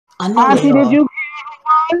I know Auntie, they did are. you?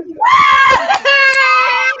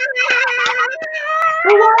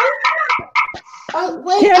 Who won? Oh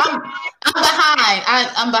wait, Yes. I'm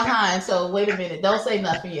behind. I'm behind. So wait a minute. Don't say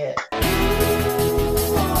nothing yet.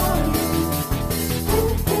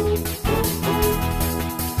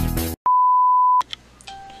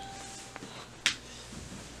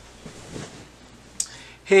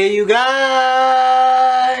 Hey you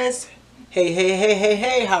guys!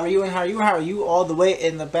 Hey, how are you and how are you all the way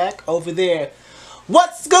in the back over there?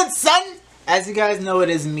 What's good, son? As you guys know, it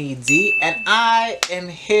is me, D, and I am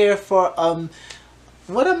here for,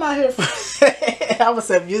 what am I here for? I almost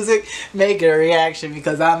said music maker reaction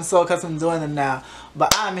because I'm so accustomed to doing them now.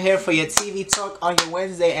 But I'm here for your TV talk on your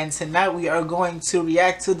Wednesday, and tonight we are going to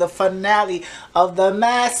react to the finale of The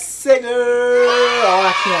Masked Singer. Oh,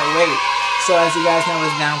 I can't wait. So as you guys know,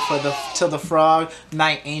 it's down for the Frog,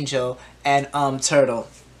 Night Angel, and Turtle.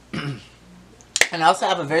 And I also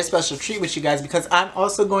have a very special treat with you guys because I'm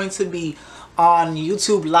also going to be on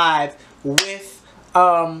YouTube Live with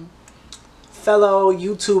fellow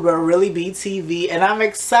YouTuber ReallyBTV, and I'm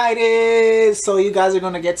excited. So you guys are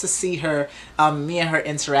gonna get to see her, me and her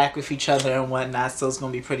interact with each other and whatnot. So it's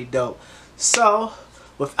gonna be pretty dope. So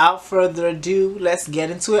without further ado, let's get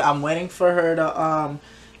into it. I'm waiting for her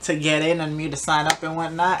to get in and me to sign up and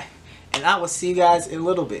whatnot, and I will see you guys in a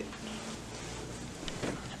little bit.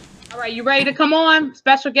 All right, you ready to come on?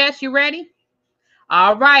 Special guest, you ready?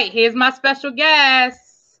 All right, here's my special guest.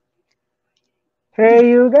 Hey,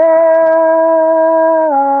 you guys.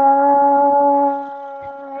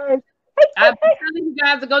 I've been telling you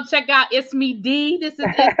guys to go check out It's Me D. This is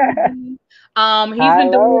It's Me D. He's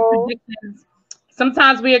been doing his predictions.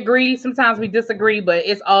 Sometimes we agree, sometimes we disagree, but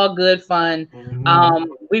it's all good fun.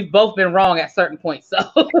 We've both been wrong at certain points. So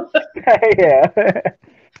Yeah.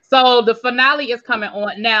 So the finale is coming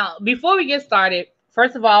on. Now, before we get started,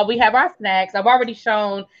 first of all, we have our snacks. I've already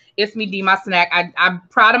shown It's Me D my snack. I'm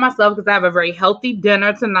proud of myself because I have a very healthy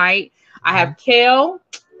dinner tonight. I have kale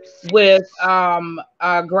with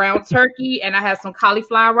ground turkey, and I have some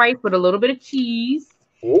cauliflower rice with a little bit of cheese.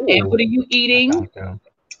 Ooh, and what are you eating?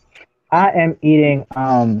 I am eating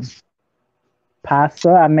pasta.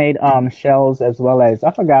 I made shells as well as,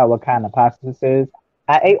 I forgot what kind of pasta this is.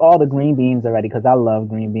 I ate all the green beans already because I love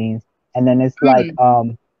green beans. And then it's like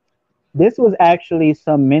this was actually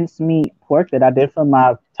some mincemeat pork that I did for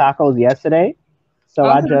my tacos yesterday. So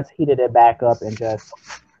I just heated it back up and just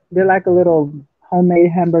did like a little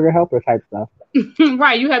homemade hamburger helper type stuff.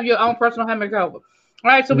 Right, you have your own personal hamburger helper.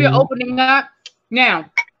 All right, so we're opening up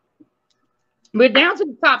now. We're down to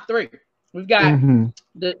the top three. We've got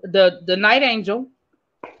the Night Angel,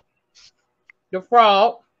 the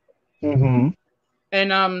Frog,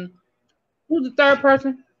 and who's the third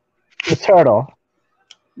person? The Turtle.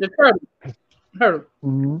 The Turtle.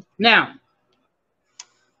 Now,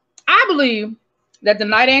 I believe that the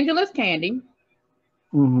Night Angel is Candy,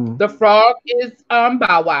 the Frog is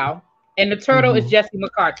Bow Wow, and the Turtle is Jesse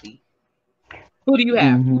McCarthy. Who do you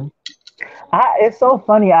have? It's so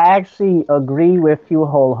funny. I actually agree with you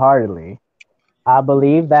wholeheartedly. I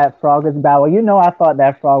believe that Frog is Bow Wow. You know, I thought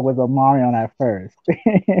that Frog was a Marion at first.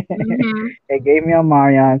 It gave me a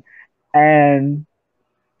Marion. And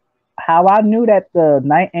how I knew that the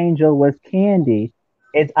Night Angel was Candy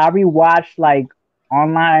is I rewatched like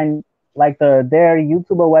online, like their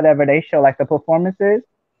YouTube or whatever, they show like the performances.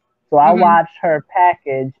 So I watched her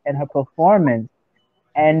package and her performance.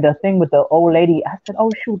 And the thing with the old lady, I said,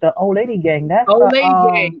 "Oh shoot, the old lady gang." That's old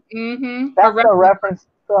lady gang. That's a reference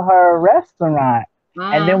to her restaurant.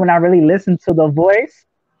 And then when I really listened to the voice,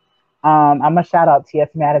 I'm gonna shout out T.S.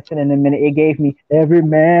 Madison in a minute. It gave me "Every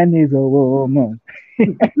Man Needs a Woman."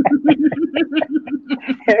 Shout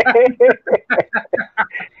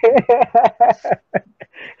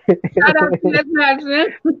out T.S.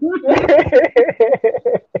 Madison.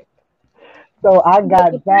 So I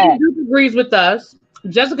got that. Duke agrees with us.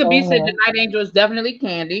 Jessica B said the Night Angel is definitely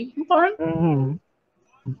Candy.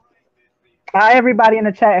 Hi, everybody in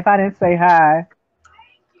the chat. If I didn't say hi,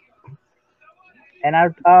 and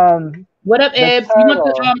what up, Eb? You want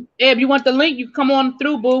the Eb? You want the link? You come on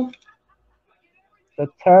through, boo. The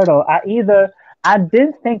Turtle. I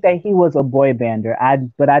didn't think that he was a boy bander.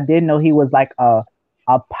 But I did know he was like a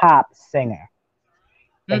pop singer.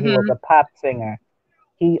 That he was a pop singer.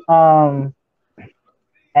 He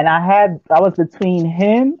and I was between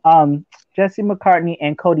him, Jesse McCartney,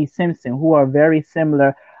 and Cody Simpson, who are very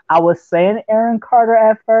similar. I was saying Aaron Carter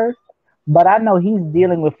at first, but I know he's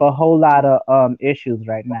dealing with a whole lot of issues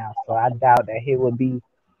right now, so I doubt that he would be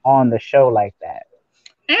on the show like that.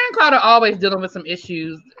 Aaron Carter always dealing with some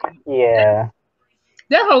issues. Yeah.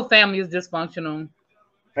 Their whole family is dysfunctional.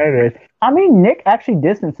 It is. I mean, Nick actually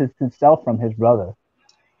distances himself from his brother,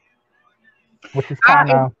 which is kind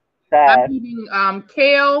of I'm sad. eating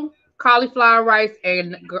kale, cauliflower rice,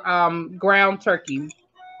 and ground turkey.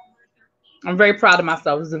 I'm very proud of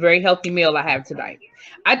myself. It's a very healthy meal I have tonight.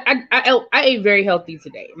 I ate very healthy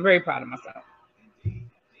today. I'm very proud of myself.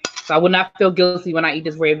 So I will not feel guilty when I eat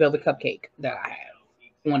this red velvet cupcake that I have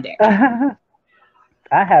one day.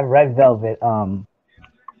 I have red velvet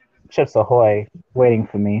Chips Ahoy waiting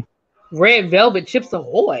for me. Red velvet Chips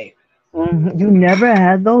Ahoy. You never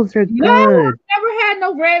had those? They're No, good. I've never had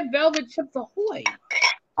no red velvet Chips Ahoy.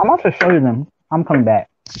 I'm about to show you them. I'm coming back.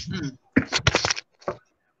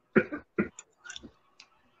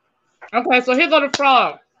 Okay, so here go the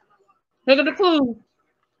frog. Here go the clue.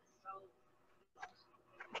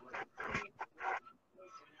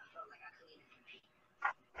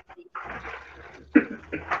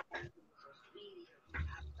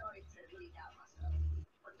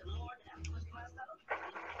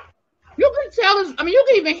 You can tell us. I mean, you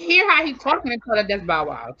can even hear how he's talking and tell that that's Bow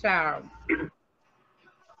Wow, child.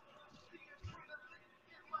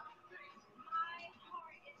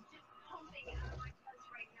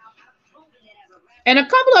 And a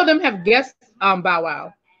couple of them have guessed Bow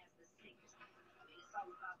Wow.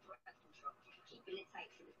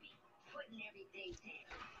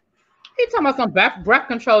 He talking about some breath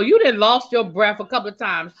control. You done lost your breath a couple of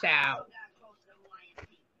times, child.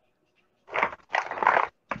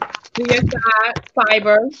 CSI,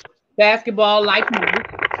 cyber, basketball, life music.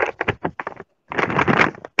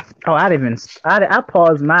 Oh, I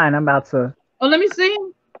paused mine. I'm about to. Oh, let me see.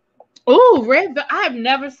 Oh, red. I have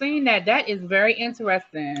never seen that. That is very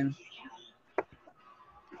interesting.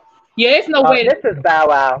 Yeah, there's no way. This is Bow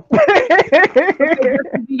Wow.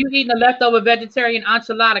 You eating a leftover vegetarian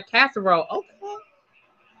enchilada casserole. Okay.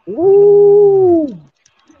 Ooh.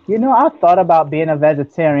 You know, I thought about being a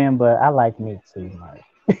vegetarian, but I like meat too much.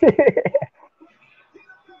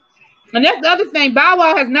 And that's the other thing. Bow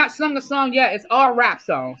Wow has not sung a song yet. It's all rap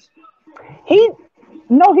songs. He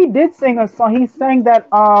did sing a song. He sang that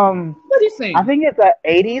What did he sing? I think it's an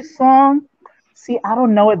 80s song. See, I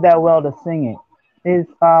don't know it that well to sing it. It's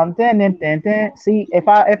dun, dun, dun, dun. See, if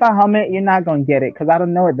I hum it, you're not gonna get it because I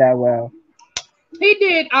don't know it that well. He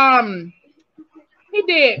did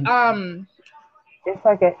It's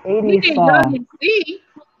like an 80s he did song. Young and C.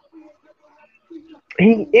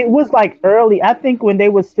 It was like early. I think when they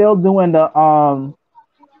were still doing the I'm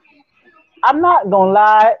not gonna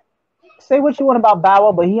lie. Say what you want about Bow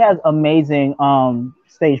Wow, but he has amazing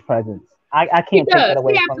stage presence. I can't take that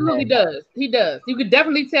away from him. He does. He does. You could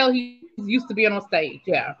definitely tell he's used to being on stage.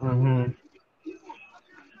 Yeah. Mm-hmm.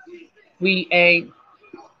 We ain't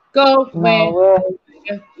going.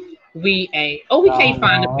 We ain't. Oh, we can't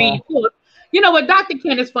find the beat. You know what? Dr.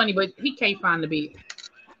 Ken is funny, but he can't find the beat.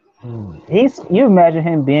 You imagine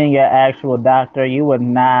him being your actual doctor, you would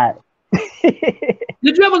not.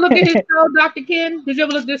 Did you ever look at his show, Dr. Ken? Did you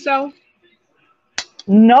ever look at this show?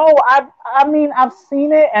 No, I mean I've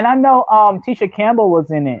seen it, and I know Tisha Campbell was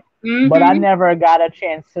in it, but I never got a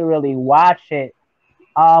chance to really watch it.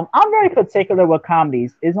 I'm very particular with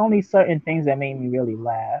comedies. There's only certain things that make me really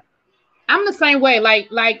laugh. I'm the same way. Like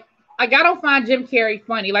I don't find Jim Carrey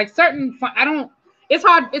funny. Like I don't. It's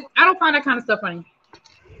hard. I don't find that kind of stuff funny.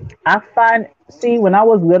 See, when I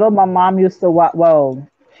was little, my mom used to watch. Well,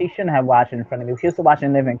 she shouldn't have watched it in front of me. She used to watch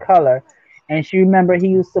In Living Color. And she remember he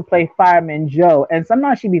used to play Fireman Joe. And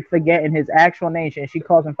sometimes she'd be forgetting his actual name. And she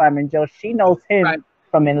calls him Fireman Joe. She knows him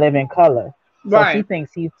from In Living Color. So she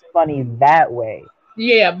thinks he's funny that way.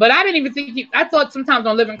 Yeah, but I didn't even think I thought sometimes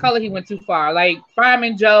on Living Color he went too far. Like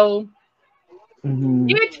Fireman Joe. Mm-hmm.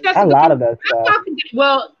 A lot of that stuff.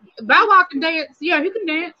 Well, Bow Wow can dance. Yeah, he can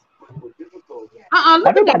dance.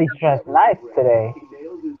 Everybody's dressed nice today.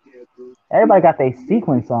 Everybody got their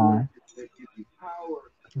sequins on.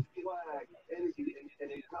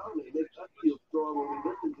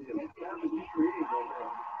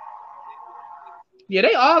 Yeah,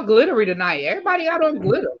 they all glittery tonight. Everybody out on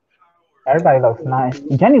glitter. Everybody looks nice.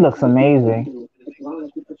 Jenny looks amazing.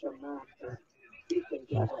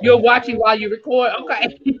 You're watching while you record.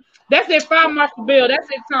 Okay. That's it, Fire Marshal Bill. That's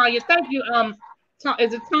it, Tanya. Thank you.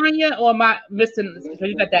 Is it Tanya or am I missing?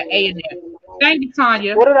 You got that A in there. Thank you,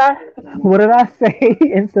 Tanya. What did I say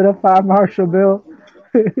instead of Fire Marshal Bill?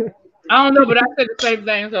 I don't know, but I said the same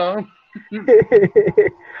thing. So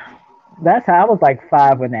that's how I was like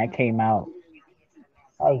 5 when that came out.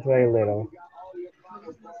 I was very little.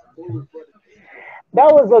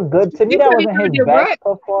 That was a good. To me, that wasn't his best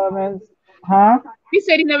performance, huh? He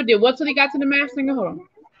said he never did what till he got to the Masked Singer. Hold on.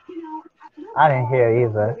 I didn't hear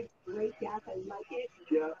either.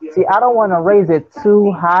 See, I don't want to raise it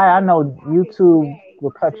too high. I know YouTube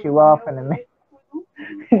will cut you off in a minute.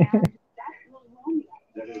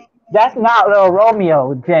 That's not Little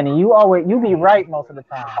Romeo, Jenny. You be right most of the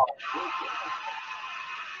time.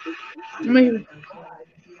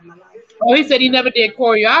 Oh, he said he never did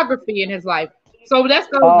choreography in his life. So Oh, okay.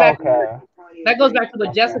 that goes back to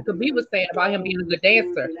what Jessica B was saying about him being a good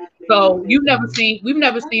dancer. So we've never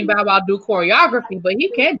seen Bow Wow do choreography, but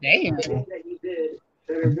he can dance.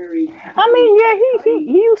 I mean, yeah,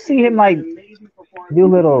 you see him like do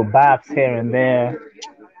little bops here and there.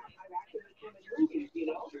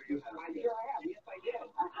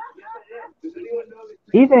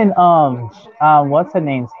 Even what's her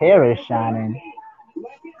name's hair is shining.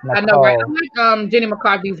 I know, right? Nicole. I like Jenny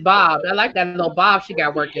McCarthy's bob. I like that little bob she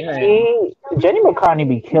got working her head. Jenny McCartney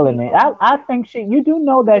be killing it. I think you do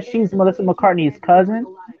know that she's Melissa McCartney's cousin.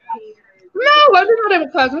 No, I didn't know they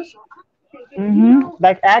were cousins.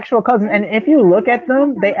 Like actual cousin. And if you look at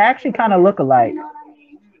them, they actually kind of look alike.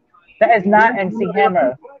 That is not MC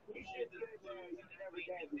Hammer.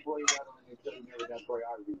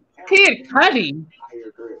 Kid Cudi.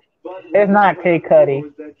 It's not Kid Cudi.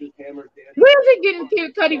 Where is he getting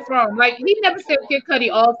Kid Cudi from? Like, he never said Kid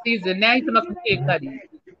Cudi all season. Now he's coming up with Kid Cudi.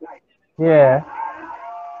 Yeah.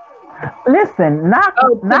 Listen, knock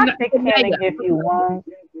Nick Cannon if you want.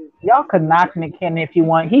 Y'all could knock Nick Cannon if you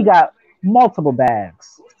want. He got multiple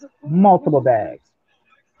bags. Multiple bags.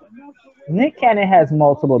 Nick Cannon has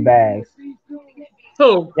multiple bags.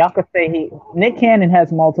 Who? Y'all could say Nick Cannon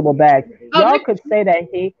has multiple bags. Y'all could say that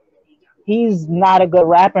he's not a good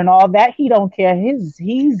rapper and all that. He don't care. He's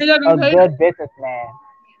a good businessman.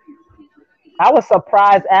 I was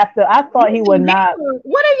surprised after I thought he would not.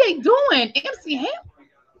 What are they doing? MC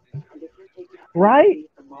Hammer? Right?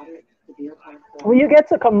 When you get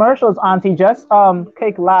to commercials, Auntie, just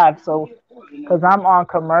click live. So, because I'm on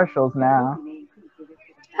commercials now.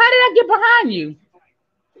 How did I get behind you?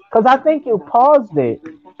 Because I think you paused it.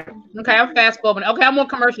 Okay, I'm fast forwarding. Okay, I'm on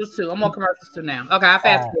commercials too. I'm on commercials too now. Okay, I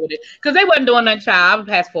fast forwarded because they wasn't doing nothing, child. I'm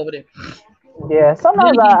fast forwarded. Yeah,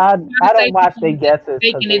 sometimes I don't watch the guesses.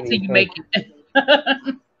 Making it till you make it.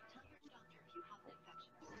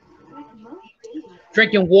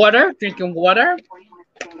 Drinking water.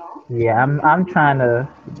 Yeah, I'm trying to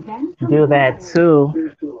do that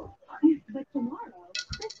too.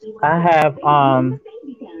 I have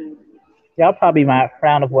y'all probably might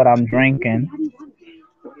frown of what I'm drinking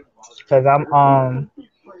because I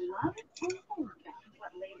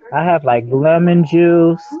have like lemon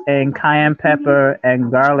juice and cayenne pepper and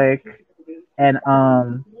garlic and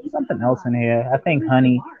something else in here. I think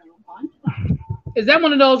honey. Is that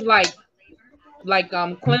one of those like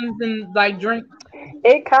cleansing like drink?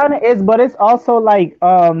 It kind of is, but it's also like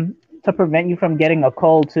to prevent you from getting a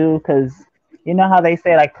cold too, because you know how they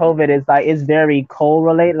say like COVID is like it's very cold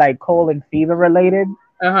related, like cold and fever related.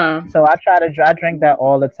 So I drink that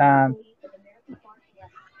all the time.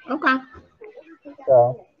 Okay.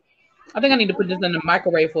 So I think I need to put this in the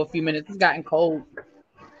microwave for a few minutes. It's gotten cold.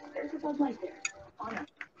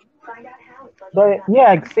 But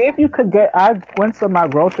yeah, see if you could get. I went to my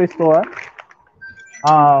grocery store,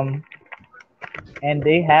 and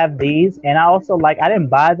they have these, and I also like. I didn't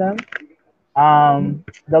buy them.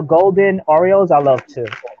 The golden Oreos I love too.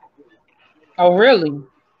 Oh really?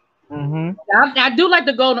 I do like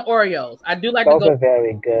the golden Oreos. I do like those are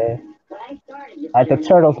very good. Like the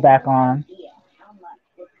turtles back on.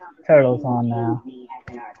 Turtles on now.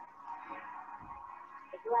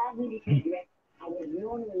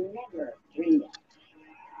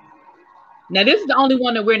 Now this is the only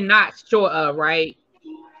one that we're not sure of, right?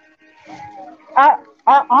 I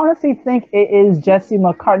honestly think it is Jesse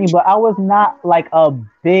McCartney, but I was not like a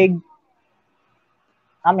big.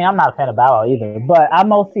 I mean, I'm not a fan of Bow Wow either, but I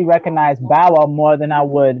mostly recognize Bow Wow more than I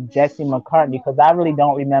would Jesse McCartney because I really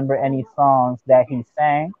don't remember any songs that he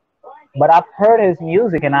sang. But I've heard his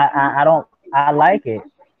music and I like it.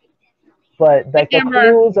 But like the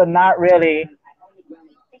clues are not really.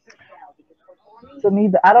 To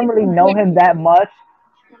me, I don't really know him that much.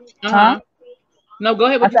 No, go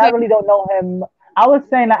ahead. I really don't know him. I was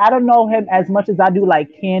saying that I don't know him as much as I do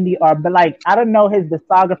like Candy but like I don't know his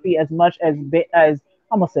discography as much as I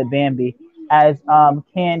almost said Bambi as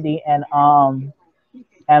Candy and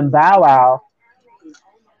Bow Wow.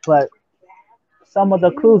 But some of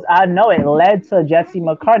the clues I know it led to Jesse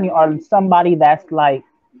McCartney or somebody that's like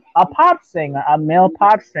a pop singer, a male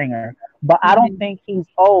pop singer. But I don't think he's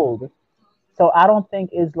old. So I don't think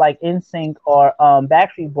it's like NSYNC or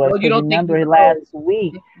Backstreet Boys. You don't remember last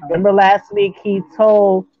week he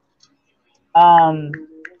told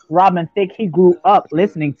Robin Thicke he grew up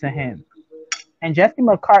listening to him. and Jesse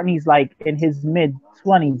McCartney's like in his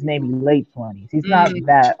mid-20s, maybe late 20s. He's not Mm.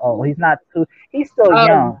 that old. He's not too. He's still Oh,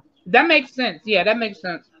 young. that makes sense. Yeah, that makes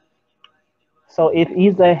sense. So if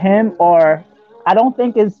either him or I don't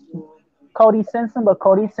think it's Cody Simpson, but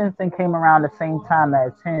Cody Simpson came around the same time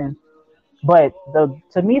as him. But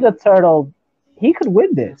to me, the turtle, he could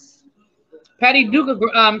win this. Patty Duke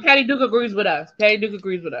agrees with us. Patty Duke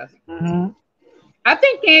agrees with us. Hmm. I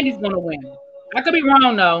think Candy's gonna win. I could be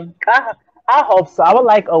wrong though. I hope so. I would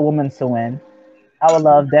like a woman to win. I would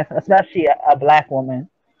love definitely, especially a black woman.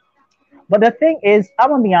 But the thing is, I'm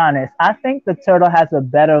gonna be honest. I think the turtle has a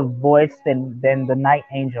better voice than the night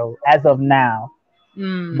angel as of now.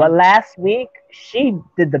 But Mm. last week she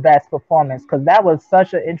did the best performance because that was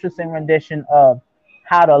such an interesting rendition of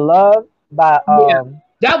 "How to Love" by Yeah,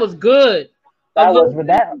 that was good. A that was little,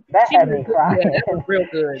 that she had was me good. Yeah, crying. that was real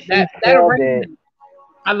good. She That killed it. arrangement,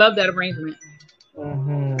 I love that arrangement.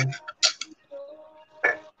 Hmm.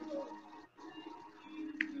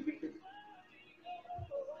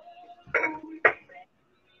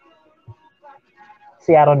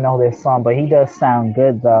 See, I don't know this song, but he does sound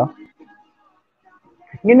good though.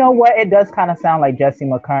 You know what? It does kind of sound like Jesse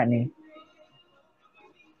McCartney.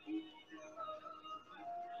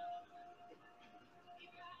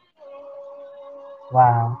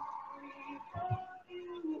 Wow.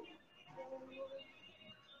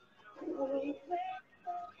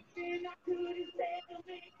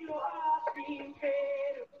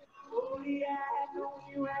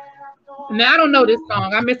 Now I don't know this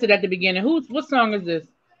song. I missed it at the beginning. What song is this?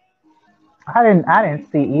 I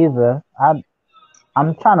didn't see either.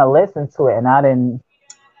 I'm trying to listen to it and I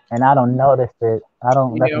don't notice it. I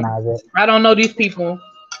don't Yeah, recognize it. I don't know these people.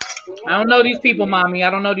 I don't know these people, mommy. I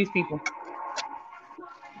don't know these people.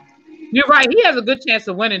 You're right. He has a good chance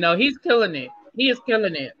of winning though. He's killing it. He is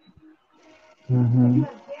killing it. Hmm.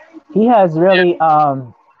 He has Yeah. really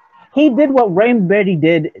he did what Rain Betty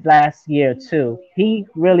did last year too. He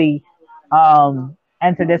really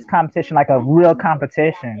entered this competition like a real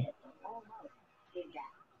competition.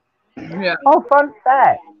 Yeah. Oh, fun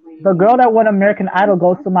fact. The girl that won American Idol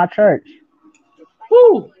goes to my church.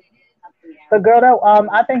 Woo. The girl that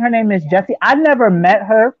I think her name is Jessie. I never met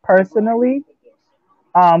her personally.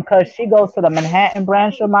 Cause she goes to the Manhattan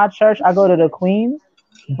branch of my church. I go to the Queens,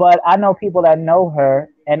 but I know people that know her,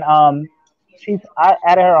 and I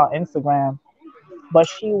added her on Instagram. But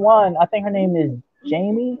she won. I think her name is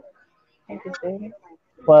Jamie. I think it's Jamie.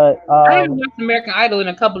 But I haven't watched American Idol in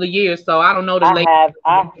a couple of years, so I don't know the I latest. have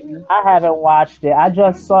I haven't watched it. I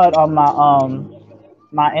just saw it on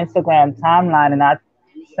my Instagram timeline, and I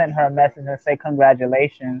sent her a message and say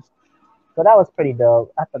congratulations. So that was pretty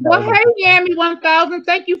dope. I thought that Well, was hey, interesting. Yami 1000.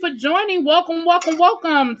 Thank you for joining. Welcome, welcome,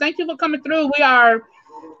 welcome. Thank you for coming through. We are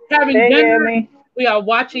having Hey, dinner. Yami. We are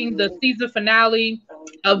watching the season finale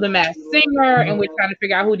of The Masked Singer, and we're trying to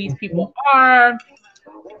figure out who these people are.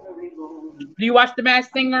 Do you watch The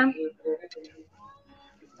Masked Singer?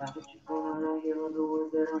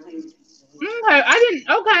 Okay, I didn't.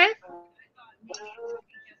 Okay.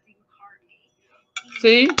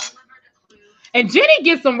 See? And Jenny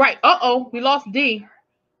gets them right. Uh-oh, we lost D.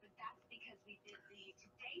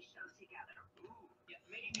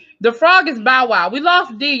 The frog is Bow Wow. We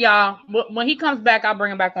lost D, y'all. When he comes back, I'll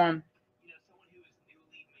bring him back on.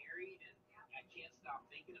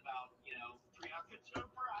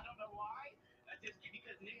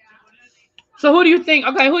 So who do you think?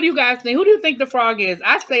 Okay, who do you guys think? Who do you think the frog is?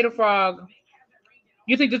 I say the frog.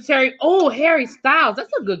 You think the Terry? Oh, Harry Styles.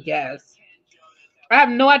 That's a good guess. I have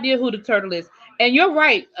no idea who the turtle is. And you're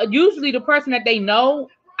right. Usually the person that they know,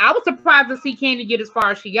 I was surprised to see Candy get as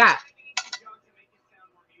far as she got.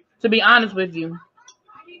 To be honest with you.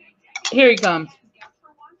 Here he comes.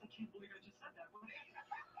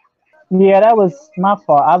 Yeah, that was my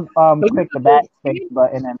fault. I clicked the backspace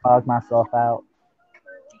button and logged myself out.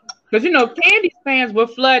 Because, Candy's fans were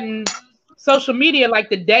flooding social media like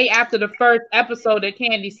the day after the first episode that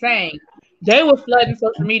Candy sang. They were flooding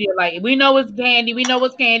social media like, we know it's Candy, we know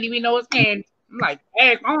it's Candy, we know it's Candy. I'm like,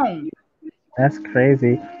 heck on. That's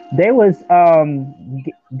crazy. They was Yeah,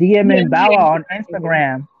 DMing Bow Wow on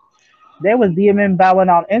Instagram. They was DMing Bow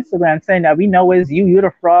Wow on Instagram saying that we know it's you, you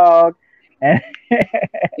the frog, and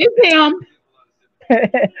it's him.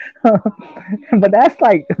 but that's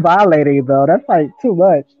like violating though. That's like too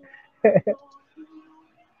much.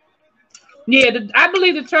 Yeah, I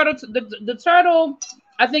believe the turtle,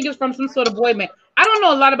 I think is from some sort of boy band. I don't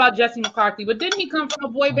know a lot about Jesse McCarthy, but didn't he come from a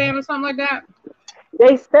boy band or something like that?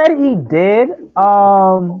 They said he did,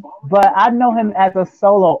 but I know him as a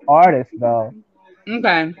solo artist though.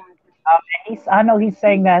 Okay. I know he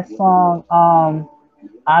sang that song.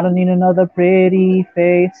 I don't need another pretty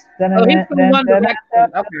face. Oh, he's from One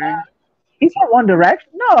Direction. Okay. He's from One Direction?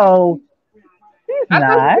 No, he's I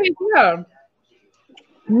thought not. he was,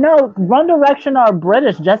 No, One Direction are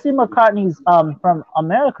British. Jesse McCartney's from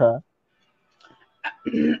America.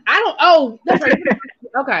 yeah. I don't. Oh, that's right.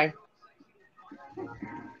 Okay.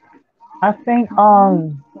 I think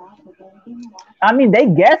I mean they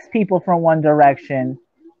guessed people from One Direction.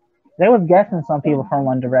 They was guessing some people from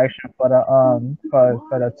One Direction for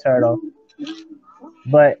the turtle.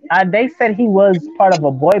 But they said he was part of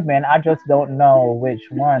a boy band. I just don't know which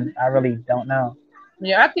one. I really don't know.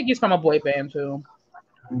 Yeah, I think he's from a boy band too.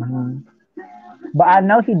 Mm-hmm. But I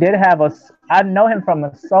know he did have I know him from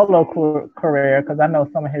a solo career because I know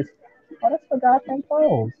some of his. Oh, that's the guy from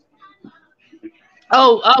Pose.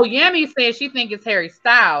 Oh, Yami said she thinks it's Harry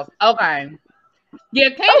Styles. Okay. Yeah,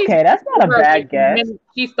 Katie. Okay, that's not a bad guess.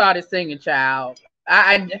 She started singing, child.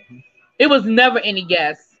 It was never any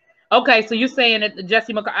guess. Okay, so you're saying that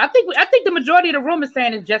Jesse McCarthy. I think the majority of the room is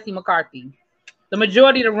saying it's Jesse McCarthy. The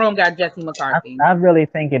majority of the room got Jesse McCarthy. I really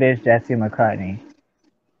think it is Jesse McCartney.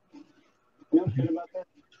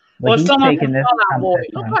 Or someone from Fall Out Boy.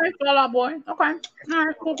 Okay, Fall Out Boy. Okay. All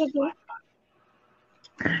right, cool.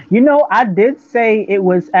 You know, I did say it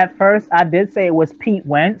was at first. I did say it was Pete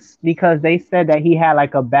Wentz because they said that he had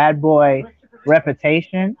like a bad boy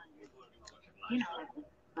reputation.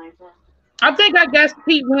 I think I guessed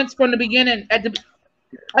Pete Wentz from the beginning. I think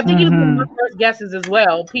he was one of my first guesses as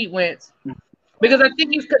well, Pete Wentz, because I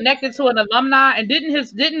think he's connected to an alumni. And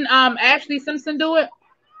didn't Ashley Simpson do it?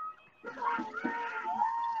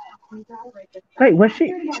 Wait, was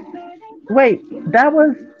she? Wait, that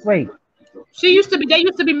was wait. They used to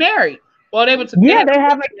be married. Well, they were together. Yeah, they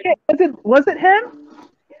have a kid. Was it him?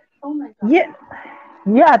 Yeah,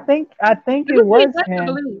 I think it was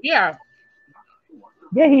him. Yeah.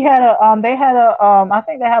 Yeah, he had they had I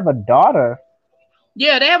think they have a daughter.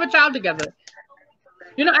 Yeah, they have a child together.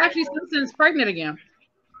 You know, Ashley Simpson's pregnant again.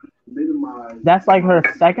 That's like her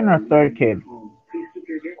second or third kid.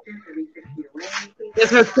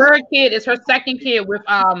 It's her third kid. It's her second kid with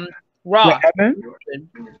Ross. Evan?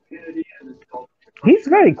 He's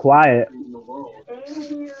very quiet.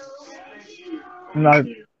 No,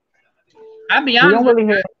 I'll be honest with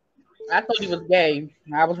you. I thought he was gay.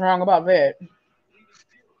 I was wrong about that.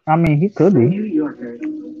 I mean, he could be.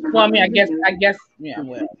 Well, I mean, I guess, yeah.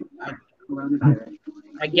 Well,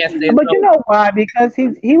 I guess. But you know why? Because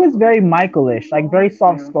he was very Michael-ish, like very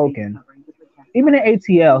soft spoken. Even in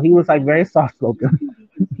ATL, he was like very soft spoken.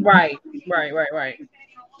 Right.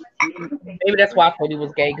 Maybe that's why I thought he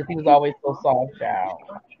was gay, because he was always so soft, child.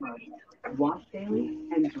 Wash daily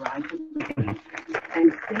and dry.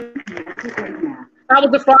 How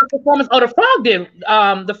was the frog performance? Oh, the frog did.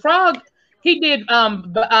 The frog, he did.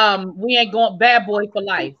 We ain't going bad boy for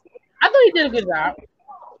life. I thought he did a good job.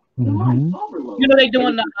 Mm-hmm. You know, they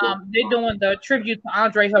doing the tribute to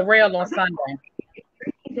Andre Harrell on Sunday.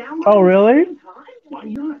 Oh, really?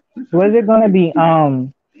 What is it going to be?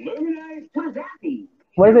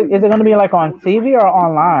 What is it? Is it going to be like on TV or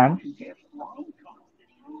online?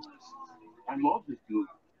 I'm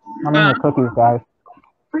in the cookies, guys.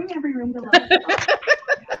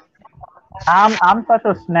 I'm such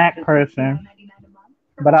a snack person,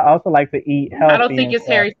 but I also like to eat healthy. I don't think it's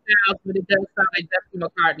Harry Styles, but it does sound like Jesse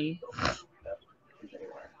McCartney.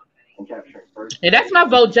 Yeah, that's my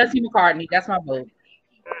vote, Jesse McCartney. That's my vote.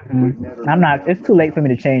 I'm not. It's too late for me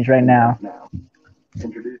to change right now.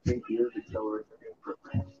 Introducing Gears Accelerator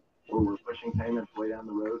program, where we're pushing payments way down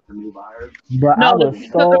the road for new buyers. But no, I was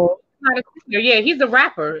so. Yeah, he's a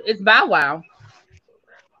rapper. It's Bow Wow.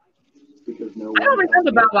 I don't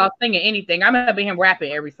remember Bow Wow singing anything. I remember him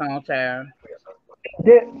rapping every song, child.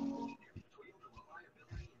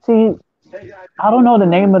 See, I don't know the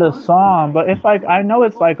name of the song, but it's like I know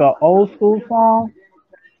it's like an old school song.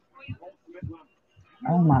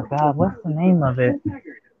 Oh my God, what's the name of it?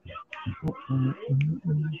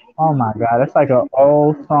 Oh my God, it's like an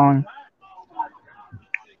old song.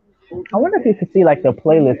 I wonder if you could see like the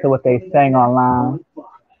playlist of what they sang online.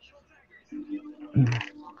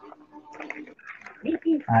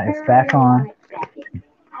 Alright, it's back on.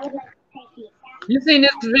 You seen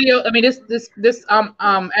this video? I mean, this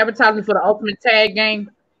advertisement for the Ultimate Tag game.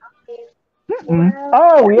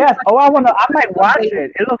 Oh yes. Oh, I might watch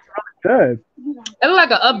it. It looks really good. It looks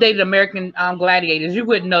like an updated American Gladiators. You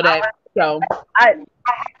wouldn't know that. So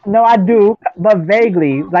no, I do, but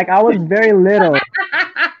vaguely. Like I was very little.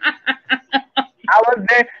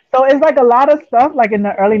 So it's like a lot of stuff like in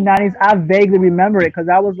the early 90s. I vaguely remember it because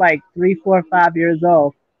I was like 3, 4, 5 years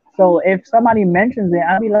old. So if somebody mentions it,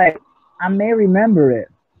 I'll be like, I may remember it.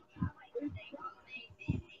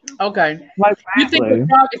 Okay. My You think the family.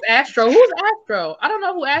 frog is Astro? Who's Astro? I don't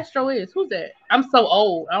know who Astro is. Who's that? I'm so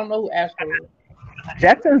old. I don't know who Astro is.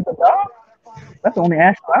 Jetson's the dog. That's the only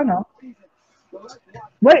Astro I know.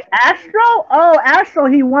 Wait, Astro? Oh, Astro.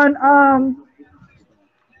 He won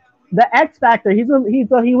the X Factor. He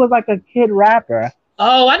was like a kid rapper.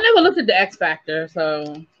 Oh, I never looked at the X Factor, so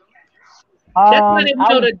that's why I didn't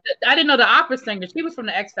know I didn't know the opera singer. She was from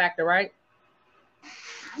the X Factor, right?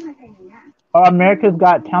 America's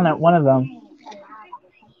Got Talent. One of them.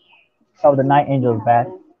 Oh, the Night Angel's back.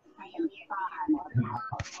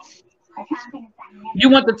 You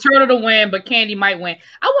want the turtle to win, but Candy might win.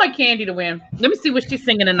 I want Candy to win. Let me see what she's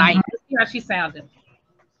singing tonight. Let's see how she's sounding.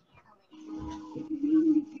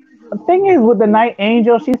 The thing is, with the Night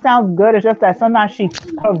Angel, she sounds good. It's just that sometimes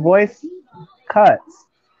her voice cuts.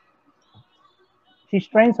 She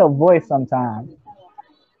strains her voice sometimes.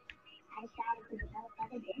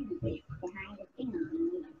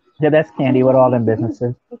 Yeah, that's Candy with all them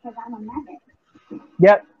businesses.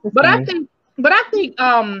 Yep. But Candy.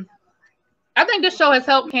 I think this show has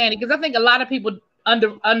helped Candy because I think a lot of people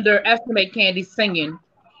underestimate Candy's singing.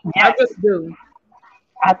 Yes. I just do.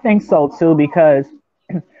 I think so too because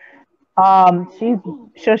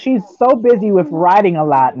she's so busy with writing a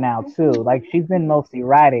lot now too. Like she's been mostly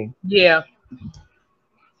writing. Yeah.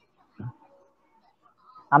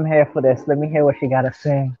 I'm here for this. Let me hear what she got to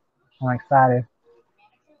sing. I'm excited.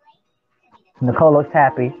 Nicole looks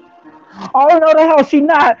happy. Oh no, the hell she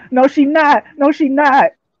not. No, she not. No, she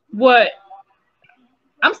not. What?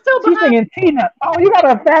 I'm still behind. She's singing Tina. Oh, you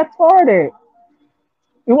gotta fast forward it.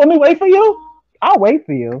 You want me to wait for you? I'll wait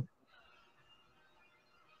for you.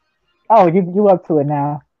 Oh, you up to it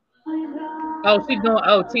now. Oh, she's doing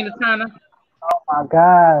Tina Turner. Oh my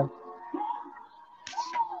God.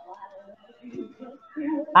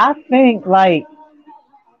 I think like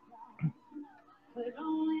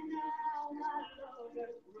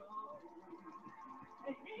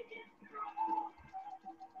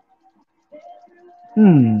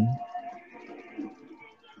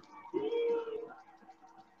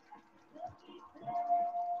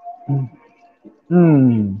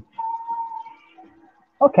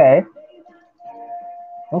Okay.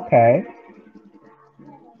 Okay.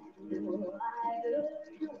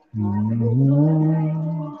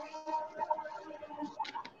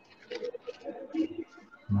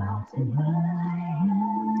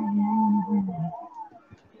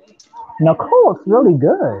 Nicole's really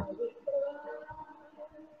good.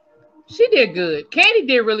 She did good. Candy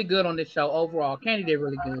did really good on this show overall. Candy did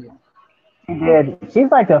really good. She did.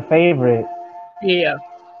 She's like a favorite. Yeah.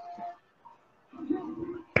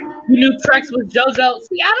 You knew Trex was JoJo.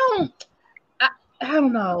 See, I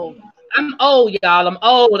don't know. I'm old, y'all. I'm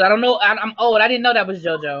old. I don't know. I'm old. I didn't know that was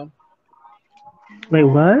JoJo. Wait,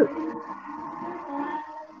 what?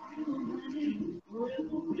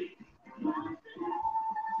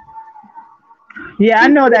 Yeah, I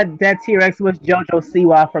know that T-Rex was JoJo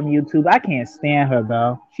Siwa from YouTube. I can't stand her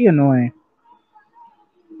though. She annoying.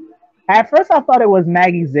 At first, I thought it was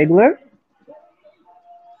Maggie Ziegler.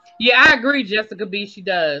 Yeah, I agree, Jessica B. She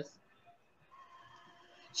does.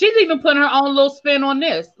 She's even putting her own little spin on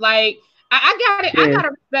this. Like, I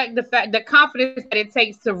gotta respect the confidence that it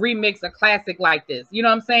takes to remix a classic like this. You know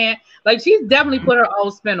what I'm saying? Like, she's definitely put her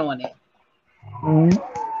own spin on it.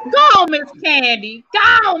 Go, Miss Candy.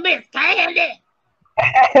 Go, Miss Candy.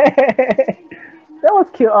 That was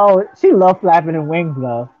cute. Oh, she loves flapping her wings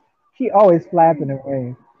though. She always flapping her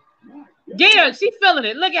wings. Yeah, she's feeling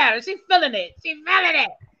it. Look at her. She's feeling it. She's feeling it.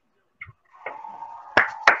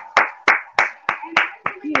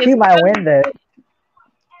 She might win this.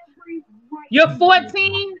 You're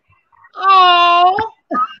 14? Oh.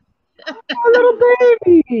 Little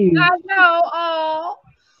baby. I know. Oh.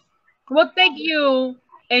 Well, thank you.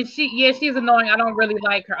 And she's annoying. I don't really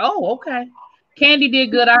like her. Oh, okay. Candy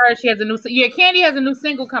did good. I heard she has a new. Yeah, Candy has a new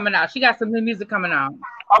single coming out. She got some new music coming out.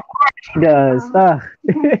 Of course she does.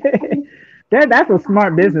 That's a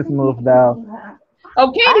smart business move, though.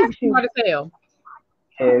 Oh, Candy's smart as hell.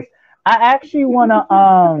 Yes. I actually wanna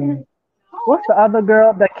what's the other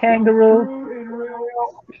girl? The kangaroo.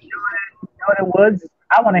 Jordan Woods.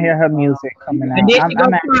 I want to hear her music coming out. And there she go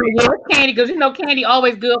crying. Candy, because you know Candy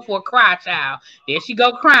always good for a cry child. There she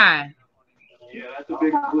go crying. Yeah, that's a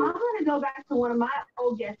big clue. I'm going to go back to one of my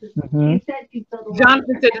old guesses. Mm-hmm. You said she filled the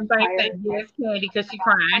Jonathan said the same thing. Yes, Candy, because she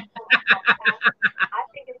crying. I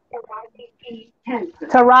think it's Taraji.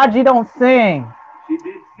 Taraji don't sing. She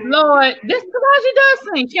did sing. Lord, this Taraji does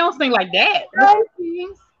sing. She don't sing like that. I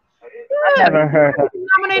never heard her. She's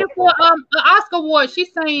nominated for an Oscar award. She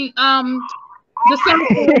sang the song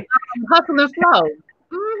for Hustle and Flow.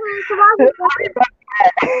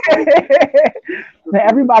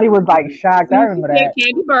 Everybody was like shocked. I remember that.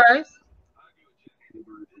 Candy Burst.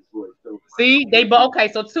 See, they both okay.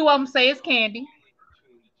 So two of them say it's Candy.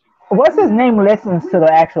 What's his name? Listens to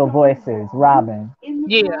the actual voices. Robin.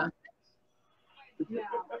 Yeah.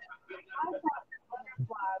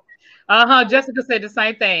 Jessica said the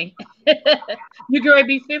same thing. You gonna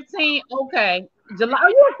be 15? Okay. July. Are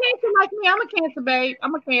you a Cancer like me? I'm a Cancer, babe.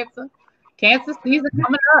 I'm a Cancer. Cancer season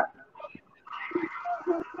coming up.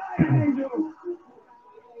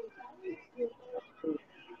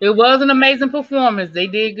 It was an amazing performance. They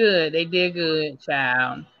did good. They did good,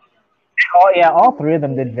 child. Oh yeah, all three of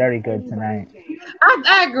them did very good tonight.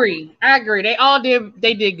 I agree. I agree. They all did.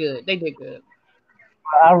 They did good. They did good.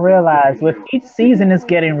 I realize with each season it's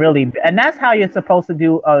getting really, and that's how you're supposed to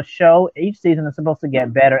do a show. Each season is supposed to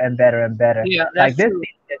get better and better and better. Yeah, like this true.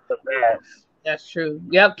 season is the best. That's true.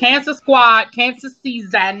 Yep, Cancer Squad, Cancer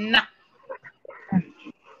season.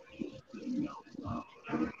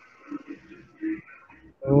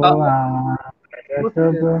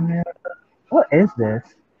 What is this?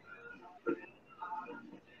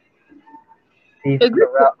 Is this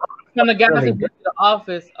from the guys who went to the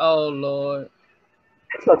office? Oh Lord.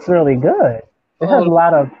 This looks really good. It has a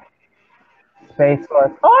lot of space for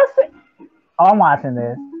us. Oh, I'm watching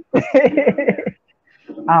this.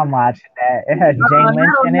 I'm watching that. It has Jane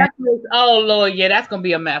Lynch in it. Oh Lord, yeah, that's gonna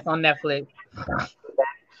be a mess on Netflix.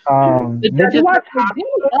 Did you watch?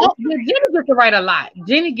 Jenny gets to write a lot.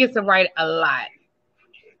 Jenny gets to write a lot.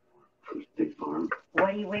 What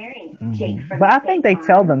are you wearing? But I think they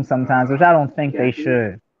tell them sometimes, which I don't think they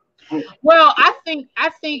should. Well, I think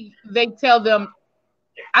they tell them.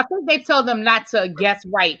 I think they tell them not to guess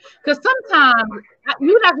right, because sometimes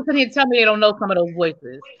you're not going to tell me they don't know some of those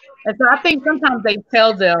voices, and so I think sometimes they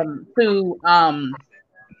tell them to. I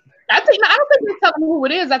don't think they tell them who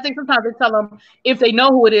it is. I think sometimes they tell them if they know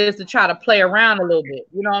who it is to try to play around a little bit.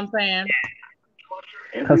 You know what I'm saying?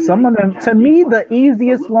 Because some of them, to me, the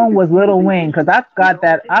easiest one was Lil Wayne, because I cut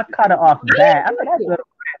it off bad. I thought that's Lil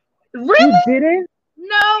Wayne. Really? You didn't?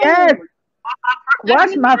 No. Yes.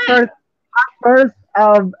 Watch my first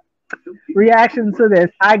reaction to this.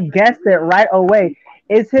 I guessed it right away.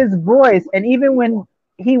 It's his voice, and even when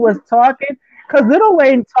he was talking, because Lil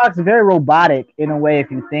Wayne talks very robotic in a way if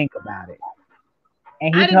you think about it.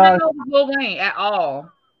 And I didn't know it was Lil Wayne at all.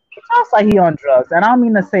 He talks like he on drugs, and I don't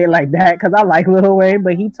mean to say it like that because I like Lil Wayne,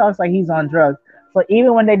 but he talks like he's on drugs. So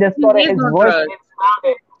even when they distorted his voice,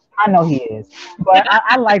 I know he is, but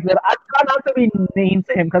I like Lil. I try not to be mean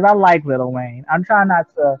to him because I like Lil Wayne. I'm trying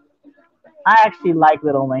not to. I actually like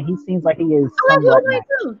Lil Wayne. He seems like he is somewhat nice.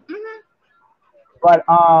 But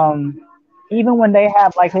even when they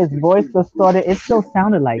have like his voice distorted, it still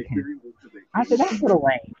sounded like him. I said that's Lil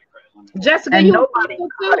Wayne. Jessica, and you nobody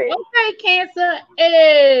okay, Cancer.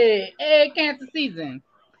 Hey, Cancer season.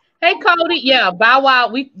 Hey, Cody. Yeah, Bow Wow.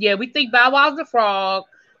 We think Bow Wow's the frog.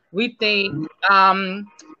 We think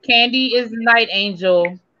Candy is the Night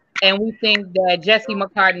Angel, and we think that Jesse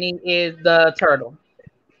McCartney is the turtle.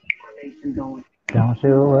 Don't you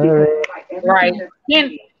worry. Right.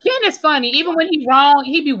 Ken is funny. Even when he's wrong,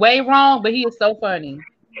 he be way wrong, but he is so funny.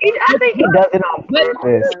 I think he does it on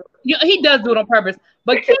purpose. He does do it on purpose.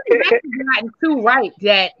 But Ken has actually gotten too right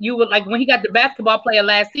that you would like when he got the basketball player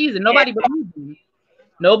last season. Nobody believed him.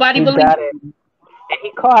 Nobody believed him. And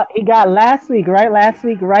he got last week, right?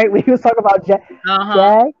 When he was talking about Jag.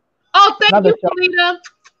 Oh, thank you, Kalita.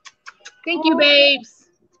 Thank you, babes.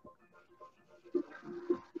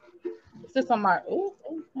 Is this on my? Oh,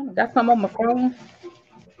 I got some on my phone.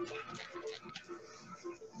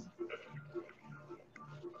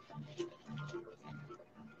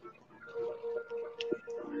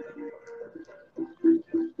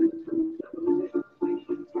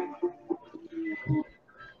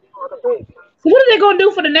 So what are they gonna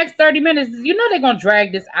do for the next 30 minutes? You know they're gonna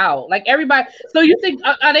drag this out. Like everybody. So you think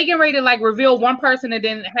are they getting ready to like reveal one person and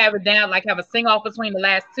then have it down, like have a sing off between the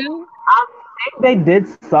last two? I think they did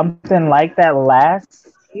something like that last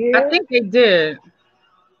year. I think they did.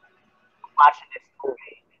 Watching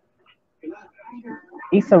this movie,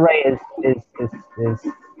 Issa Rae is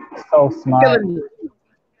so smart.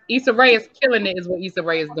 Issa Rae is killing it. Is what Issa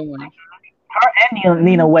Rae is doing. Her and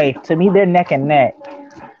Lena Waithe, to me, they're neck and neck.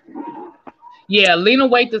 Yeah, Lena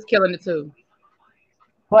Waithe is killing it too.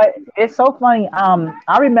 But it's so funny.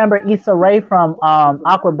 I remember Issa Rae from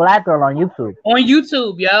Awkward Black Girl on YouTube. On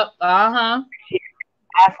YouTube, yep.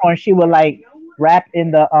 That's when she would like rap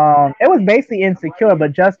in the it was basically Insecure,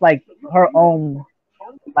 but just like her own,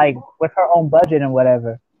 like with her own budget and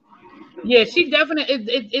whatever. Yeah, she definitely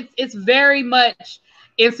it's very much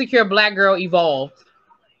Insecure Black Girl evolved.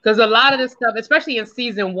 Because a lot of this stuff, especially in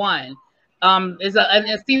season 1, in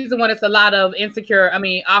season 1, it's a lot of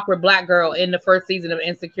awkward black girl in the first season of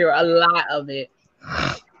Insecure. A lot of it.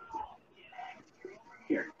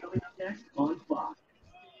 Here, coming up next on Fox.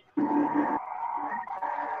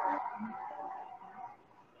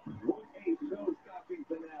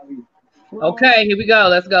 Okay, here we go.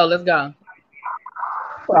 Let's go. Let's go.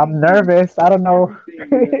 I'm nervous. I don't know.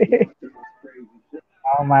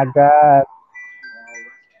 Oh my God.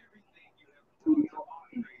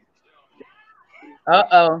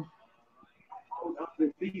 Uh-oh.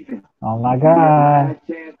 Oh my God.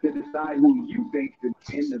 Chance to decide who you think should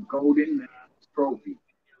win the Golden Trophy.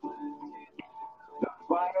 The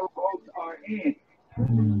final votes are in.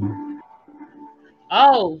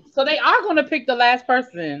 Oh, so they are going to pick the last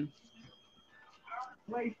person.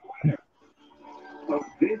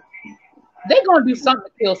 They're going to do something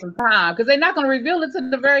to kill some time because they're not going to reveal it to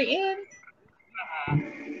the very end.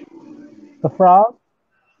 The frog?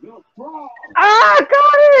 Ah,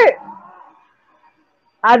 got it!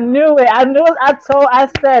 I knew it. I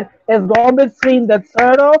said it's going between the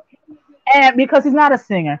turtle and, because he's not a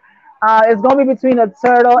singer, it's going to be between the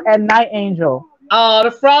turtle and Night Angel. Oh,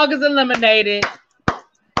 the frog is eliminated.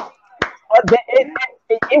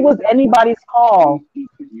 It was anybody's call.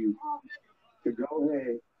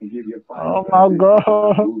 Oh my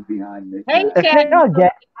God. Hey, Chad.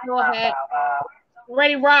 Go ahead.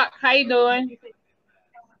 Ready Rock, how you doing?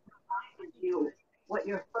 What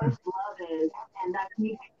your first love is, and that's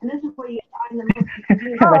music. And this is where you find the most.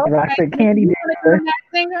 Like Roxy Candy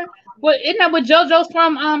singer. Well, isn't that what JoJo's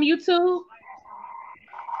from YouTube?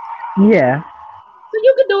 Yeah. So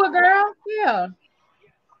you can do it, girl. Yeah.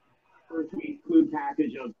 First week's food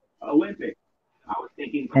package of Olympics. I was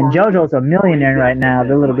thinking. And JoJo's a millionaire right now.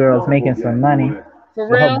 The little girl's making some money. For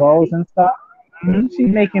with real? Her bows and stuff. She's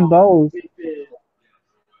making bows. It's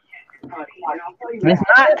not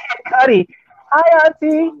Cuddy. Hi,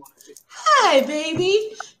 Auntie. Hi,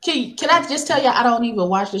 baby. Can I just tell you, I don't even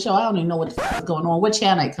watch the show. I don't even know what the f is going on. What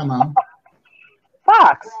channel it come on?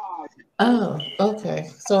 Fox. Oh, okay.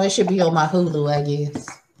 So it should be on my Hulu, I guess.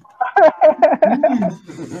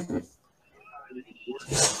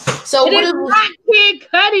 So it is not Kid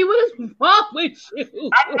Cudi. What is wrong with you?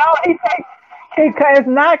 I know he takes Kid Cudi. It's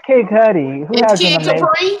not Kid Cudi. It's Kid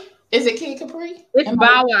Capri. Is it Kid Capri? It's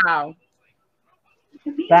Bow Wow.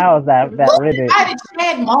 That was that ribbit. Who invited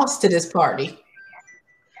Chad Moss to this party?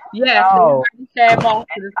 Yes, Oh. Chad Moss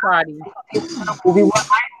to this party.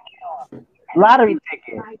 Lottery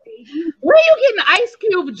ticket. Where are you getting Ice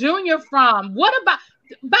Cube Jr. from? What about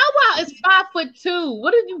Bow Wow is 5'2"?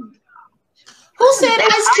 What did you? Who said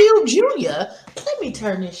Ice Cube Jr.? Let me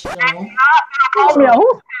turn this shit on.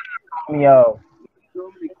 Romeo.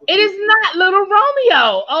 It is not Little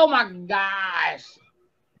Romeo. Oh my gosh.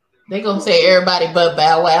 They gonna say everybody but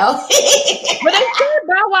Bow Wow. But they said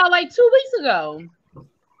Bow Wow like 2 weeks ago.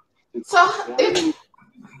 So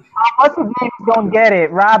what's his name's gonna get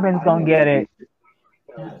it? Robin's gonna get it.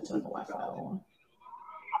 Yeah,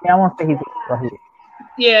 I want to say he's.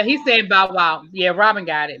 Yeah, he said Bow Wow. Yeah, Robin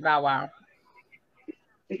got it. Bow Wow.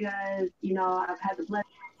 Because I've had the pleasure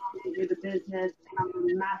to do the business. I'm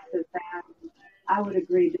a massive fan. I would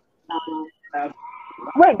agree.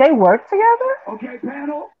 Wait, they work together? Okay,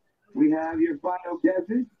 panel. We have your final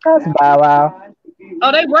guesses. That's Bow Wow.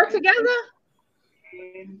 Oh, they work together?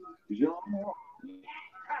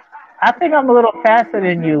 I think I'm a little faster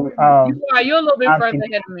than you. You are. You're a little bit further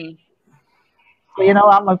ahead of me. I'm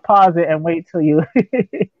gonna pause it and wait till you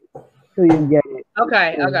till you get it.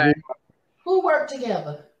 Okay. Okay. Who worked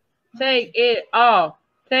together? Take it off.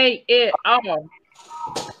 Take it off.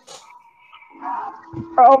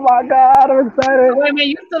 Oh my God, I'm excited. Wait a minute,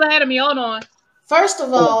 you still ahead of me. Hold on. First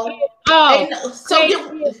of all, take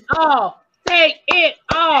it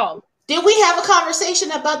off. Did we have a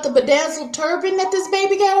conversation about the bedazzled turban that this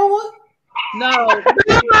baby got on? No. It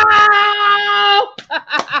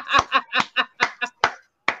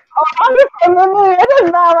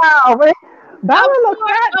is Bow Wow. Bow Wow looks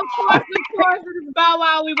fat. Of course, it is Bow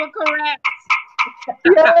Wow. We were correct.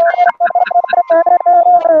 Yeah.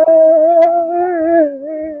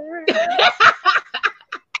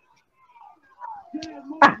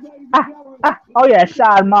 Oh yeah,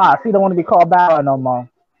 Shad Moss. He don't want to be called Bow Wow no more.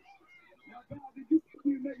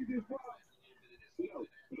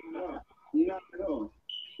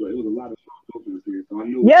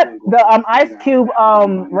 Yep, the Ice Cube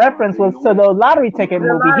reference was to the lottery ticket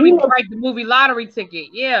movie. He looked like the movie Lottery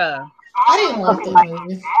Ticket. Yeah. I didn't like that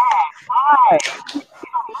movie.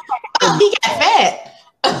 Oh, he got fat.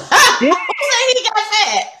 He got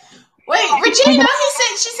fat. Wait, Regina,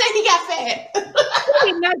 she said he got fat.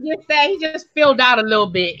 He did not just say, he just filled out a little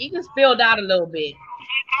bit. He just filled out a little bit.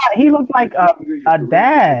 He looked like a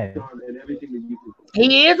dad.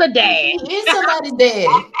 He is a dad. He is somebody's dad.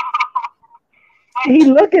 He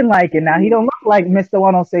looking like it now. He don't look like Mr.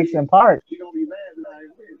 106 in Park.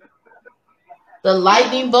 The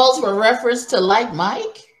lightning bolts were reference to like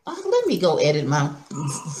Mike. Oh, let me go edit my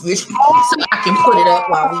so I can put it up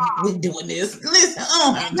while we doing this. Listen,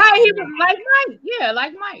 No, he was like Mike. Yeah,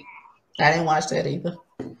 like Mike. I didn't watch that either.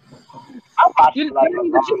 But you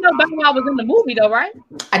know Bow Wow was in the movie though, right?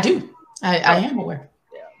 I do. I am aware.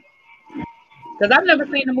 Because I've never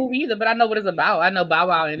seen the movie either, but I know what it's about. I know Bow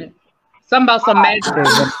Wow in it. Something about some magic.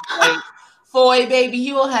 Foy, baby,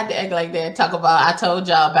 you don't have to act like that. Talk about, I told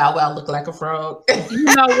y'all Bow Wow look like a frog. You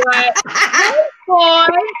know what? Foy.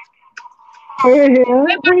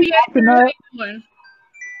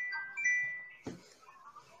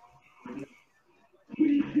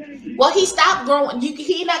 Well, he stopped growing.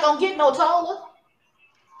 He not gonna get no taller.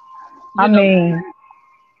 I mean,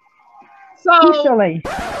 so he's still like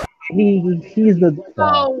he's the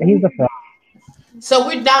frog. So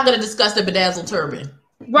we're now gonna discuss the bedazzled turban.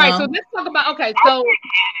 Right. So let's talk about so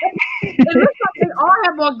it looks like they all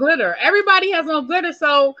have on glitter. Everybody has on glitter.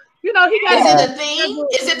 So he got. Is it a theme?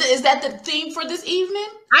 Is that the theme for this evening?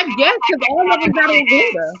 I guess because all of them got on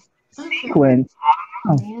glitter. Sequence.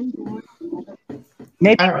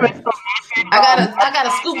 Maybe all right. I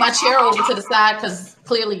gotta scoop my chair over to the side because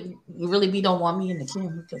clearly you really don't want me in the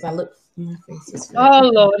camera because I look. My face is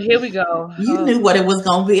oh Lord, here we go. You knew what it was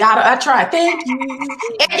gonna be. I tried. Thank you.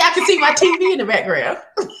 And y'all can see my TV in the background.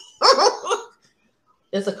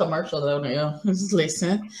 It's a commercial though now.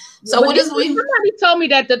 Listen. So what is we? Somebody told me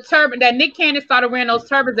that the turban that Nick Cannon started wearing those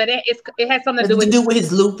turbans that it has something to do with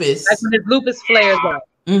his lupus. Like when his lupus flares up.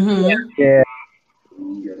 Mm-hmm. Yeah.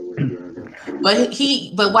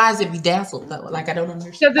 But why is it bedazzled though? Like I don't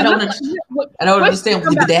understand. I don't understand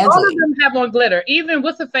what bedazzled. All of them have on glitter. Even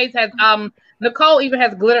what's her face has Nicole even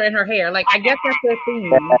has glitter in her hair. Like I guess that's their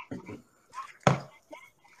theme.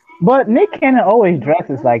 But Nick Cannon always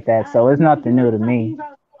dresses like that, so it's nothing new to me.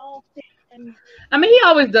 I mean, he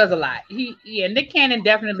always does a lot. Nick Cannon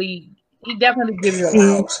definitely gives you a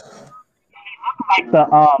lot. Like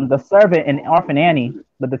the servant in Orphan Annie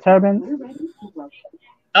with the turban.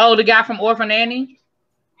 Oh, the guy from Orphan Annie?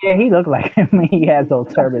 Yeah, he looked like him. He has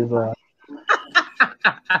those turbans on.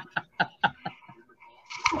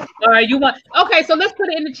 All right, okay, so let's put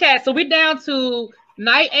it in the chat. So we're down to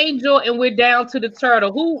Night Angel and we're down to the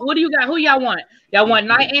turtle. What do you got? Who y'all want? Y'all want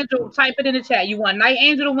Night Angel? Type it in the chat. You want Night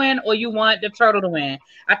Angel to win or you want the turtle to win?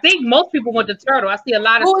 I think most people want the turtle. I see a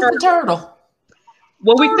lot of turtles. Who is the turtle?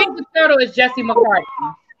 Well, we think the turtle is Jesse McCartney.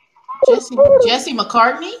 Jesse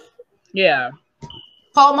McCartney? Yeah.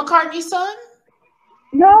 Paul McCartney's son?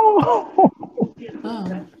 No.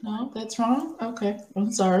 Oh, no, that's wrong. Okay,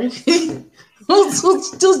 I'm sorry. Who's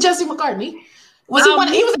Jesse McCartney? Was he one?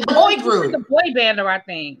 He was in a boy group. He was a boy bander, I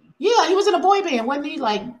think. Yeah, he was in a boy band, wasn't he?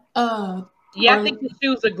 Like, yeah, I think his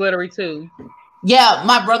shoes are glittery too. Yeah,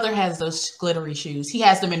 my brother has those glittery shoes. He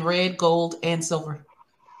has them in red, gold, and silver.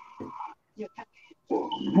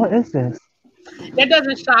 What is this? That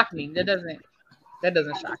doesn't shock me. That doesn't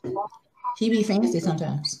shock me. He be fancy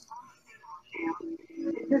sometimes.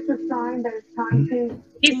 Just a sign that it's time to.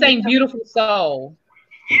 He's saying "Beautiful Soul."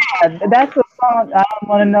 Yeah, that's the song. I don't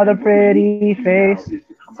want another pretty face.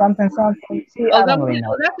 Something. See, I don't really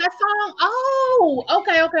know. That's that song. Oh,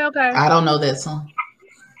 okay. I don't know that song.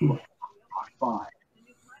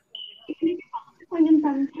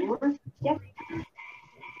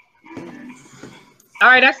 All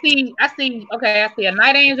right, I see. Okay, I see a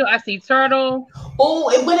Night Angel. I see Turtle. Oh,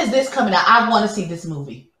 and when is this coming out? I want to see this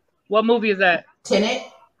movie. What movie is that? Tenet.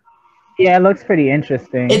 Yeah, it looks pretty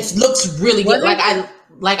interesting. It looks really good. I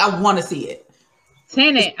want to see it.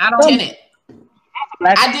 Tenet. Tenet.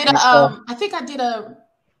 I think I did a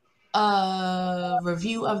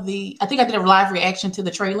review of I think I did a live reaction to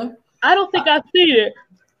the trailer. I don't think I see it.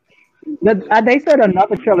 They said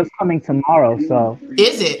another trailer's coming tomorrow. So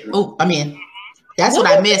is it? Oh, I mean, that's what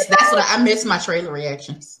I missed. I missed my trailer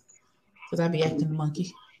reactions because I be acting the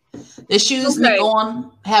monkey. The shoes Nick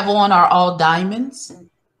have on are all diamonds.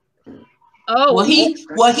 Oh, well, he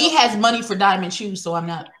has money for diamond shoes, so I'm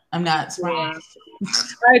not surprised. Yeah.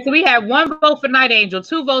 All right, so we have 1 vote for Night Angel,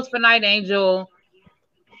 2 votes for Night Angel,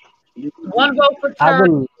 1 vote for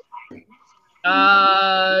Turtle,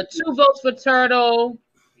 2 votes for Turtle.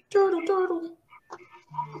 3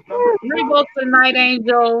 votes for Night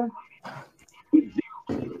Angel,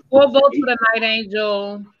 4 votes for the Night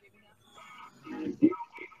Angel.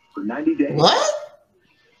 For 90 days. What?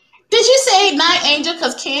 Did did you say Night Angel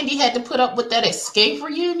because Candy had to put up with that escape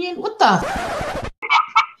reunion? What the?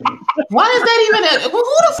 Why is that even a? Well,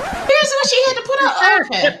 who the cares what she had to put up?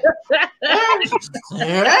 Okay.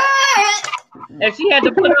 If she had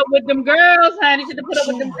to put up with them girls, honey, she had to put up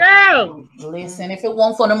with them girls. Listen, if it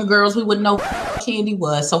weren't for them girls, we wouldn't know who Candy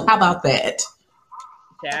was. So how about that?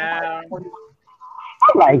 Ciao.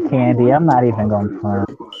 I like Candy. I'm not even going to front.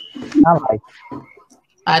 I like.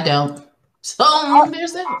 I don't. So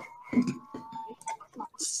there's that.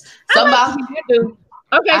 Somebody.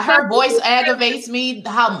 Okay, Her voice aggravates me.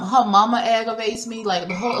 How her mama aggravates me. Like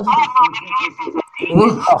the whole.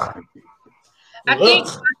 I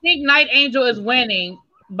think Night Angel is winning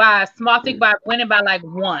by winning by like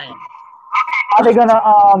 1. Are they gonna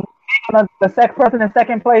the person in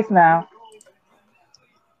second place now?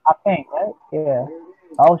 I think, right? Yeah.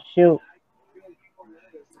 Oh shoot.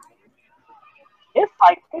 It's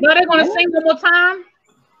like. No, they're gonna sing one more time.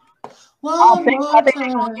 One more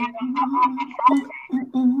time.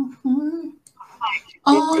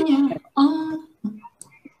 Oh yeah.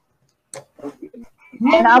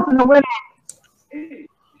 And I'm gonna win.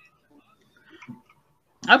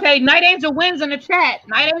 Okay, Night Angel wins in the chat.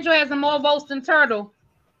 Night Angel has more votes than Turtle.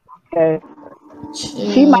 Okay.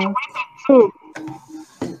 She might win too.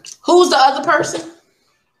 Who's the other person?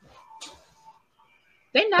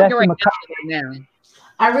 They're not right now.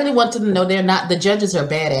 I really want to know they're not. The judges are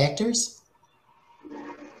bad actors.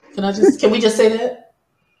 Can we just say that?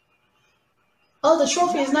 Oh, the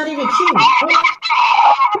trophy is not even cute.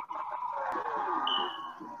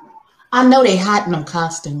 I know they hot in them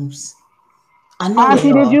costumes. I know.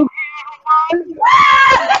 Auntie, did you?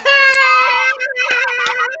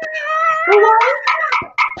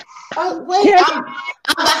 Oh, wait, yes.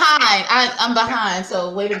 I'm behind. I'm behind.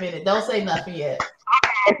 So wait a minute. Don't say nothing yet.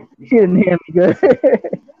 She didn't hear me good.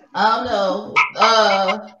 I don't know.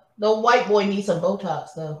 The white boy needs some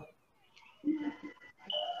Botox though.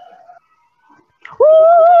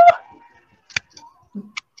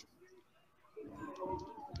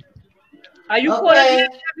 Are you okay?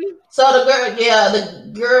 So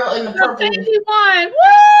the girl in the purple. Candy won. Woo!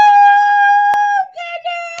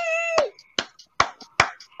 Candy!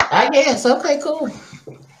 I guess. Okay, cool.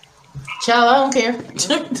 Child, I don't care.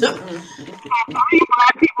 3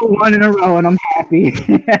 black people won in a row, and I'm happy.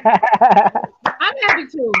 I'm happy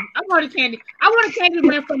too. I wanted Candy. I wanted Candy to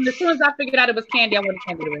win from as soon as I figured out it was Candy. I wanted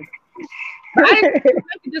Candy to win. But I didn't think she would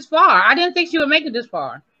make it this far. I didn't think she would make it this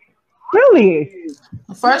far. Really?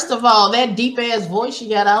 First of all, that deep ass voice she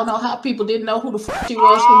got, I don't know how people didn't know who the fuck she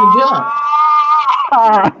was from the jump.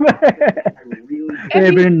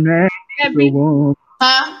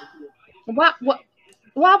 Huh?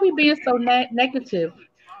 Why are we being so negative?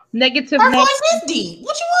 Negative. Her voice is deep.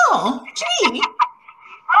 What you want? Gee.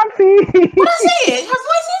 Auntie. What I said? Her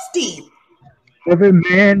voice is deep. Every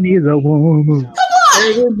man needs a woman. Come on.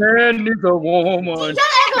 Every man needs a woman. Y'all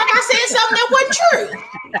act like I said something that wasn't true.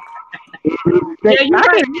 Yeah, you're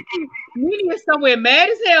right. Nene is somewhere mad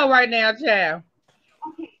as hell right now, child.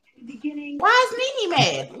 Why is Nene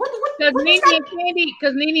mad? Because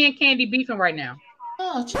Nene and Candy beefing right now.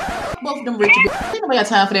 Oh, both of them rich. Ain't nobody got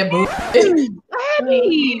time for that boo.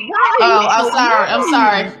 Oh, I'm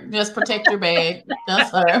sorry. Just protect your bag. I'm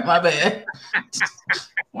sorry, my bad.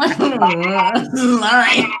 All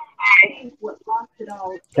right.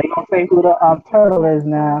 They gonna say who the turtle is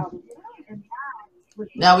now.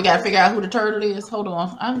 Now we gotta figure out who the turtle is. Hold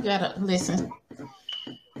on. I've gotta listen.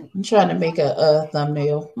 I'm trying to make a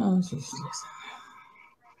thumbnail. Oh, just listen.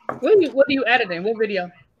 What are you editing? What video?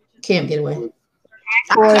 Can't get away.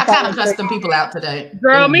 I kind of cussed some people out today.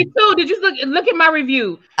 Girl, me too. Did you look at my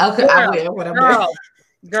review? Okay, I will.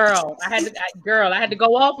 Girl, I had to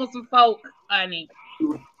go off on some folk, honey.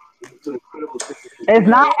 It's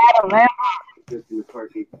not Adam Lambert.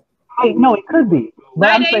 Wait, no, it could be. But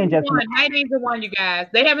I'm saying just Night Angel won, you guys.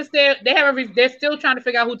 They're still trying to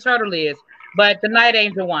figure out who Turtle is, but the Night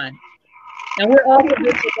Angel won. And we're all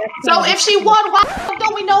so if she won, why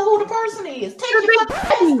don't we know who the person is? Take your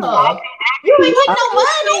fucking stuff. You ain't getting no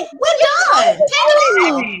money. We're done. Take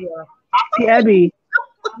it out.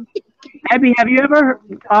 Abby, have you ever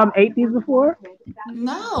ate these before?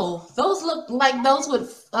 No, those look like those would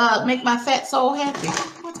make my fat soul happy.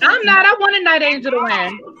 I'm not. I want a Night Angel to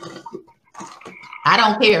win. I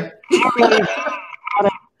don't care.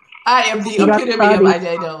 I am the epitome of I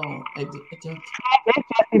don't. It's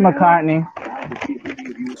Jesse McCartney.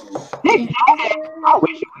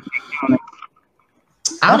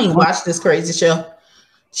 I don't even watch this crazy show.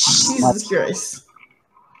 Jesus Christ.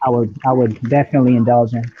 I would definitely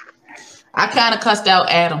indulge in. I kind of cussed out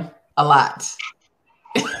Adam a lot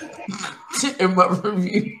in my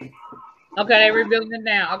review. Okay, they rebuilding it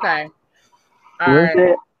now. Okay. All Where's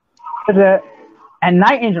right. it? And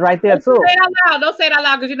Night Angel right there too. Don't say it out loud. Don't say it out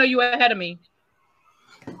loud because you know you're ahead of me.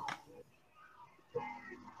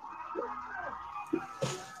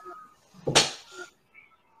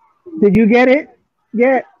 Did you get it?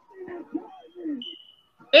 Yeah.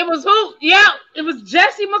 It was who? Yeah, it was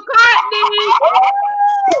Jesse McCartney.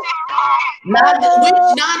 Which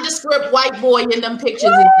nondescript white boy in them pictures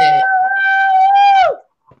is that?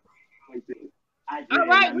 All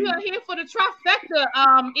right, we are here for the trifecta.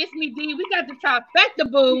 It's me, D. We got the trifecta,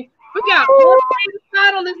 boo. We got all the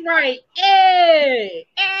title is right. Hey,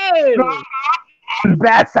 hey.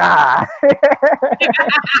 Bassa.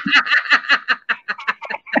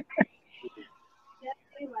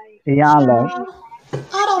 Yala.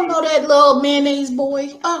 I don't know that little mayonnaise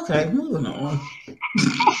boy. Okay, moving on.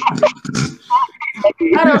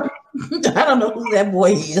 I don't know who that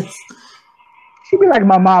boy is. She be like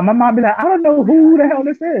my mom. My mom be like, I don't know who the hell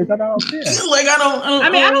this is. I don't care. Like I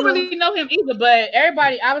mean, I don't really know him either, but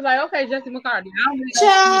everybody, I was like, okay, Jesse McCartney. I don't really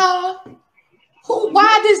know who.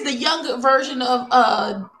 Why does the younger version of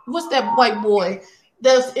what's that white boy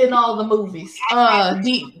that's in all the movies?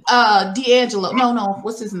 D'Angelo. No,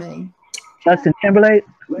 what's his name? Justin Timberlake.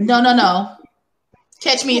 No.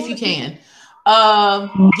 Catch Me If You Can.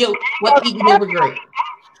 What Eating Over Great.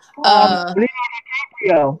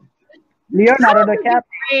 Leonardo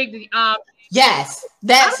DiCaprio. Yes,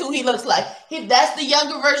 that's who he looks like. That's the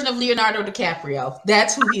younger version of Leonardo DiCaprio.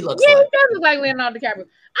 That's who he looks like. Yeah, he does look like Leonardo DiCaprio.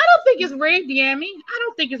 I don't think it's rigged, Yami. I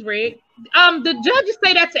don't think it's rigged. The judges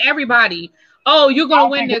say that to everybody. Oh, you're gonna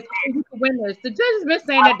win this. Oh, you can win this. The judges been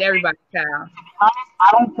saying that to everybody, child.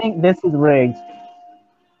 I don't think this is rigged.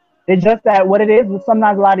 It's just that what it is with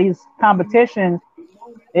sometimes a lot of these competitions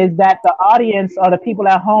is that the audience or the people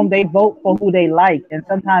at home, they vote for who they like, and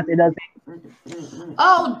sometimes it doesn't.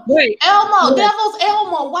 Oh, wait, Elmo, Devil's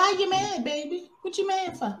Elmo. Why you mad, baby? What you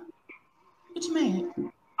mad for? What you mad?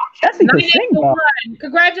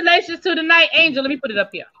 Congratulations to the Night Angel. Let me put it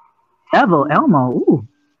up here. Devil Elmo. Ooh.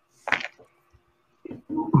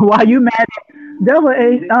 Why you mad? Devil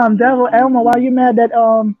Elmo. Why you mad that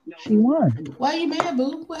she won? Why you mad,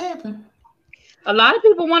 boo? What happened? A lot of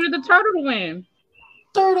people wanted the turtle to win.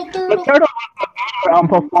 Turtle.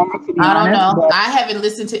 Performance. I don't know. I haven't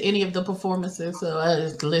listened to any of the performances, so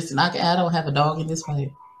listen. I don't have a dog in this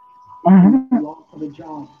fight.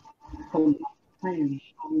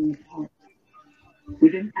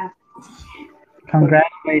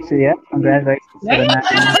 Congratulations, yeah. Congratulations.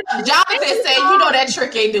 Jonathan said, you know that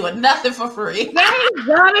trick ain't doing nothing for free. Dang,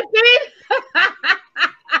 Jonathan.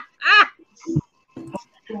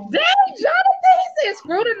 Dang, Jonathan. He said,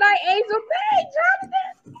 screw the Night Angel. Dang, Jonathan.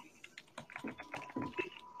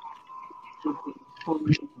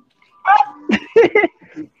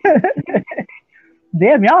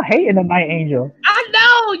 Damn, y'all hating the Night Angel. I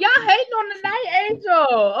know. Y'all hating on the Night Angel.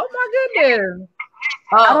 Oh, my goodness.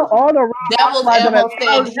 All the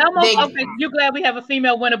okay, you're glad we have a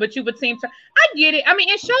female winner, but you would team. I get it. I mean,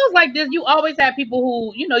 in shows like this, you always have people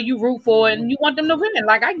who you root for and you want them to win.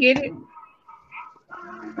 Like, I get it.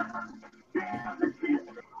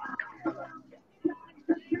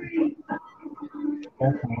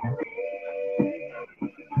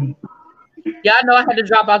 Y'all know I had to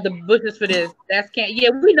drop out the bushes for this. That's Candy. Yeah,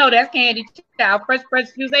 we know that's Candy. Child,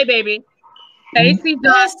 fresh Tuesday, baby. Casey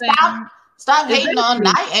Johnson. Stop hating on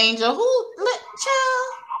Night Angel. Child,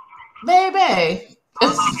 baby.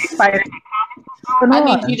 I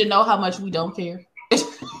need you to know how much we don't care.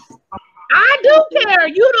 I do care.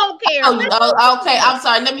 You don't care. Oh, okay. I'm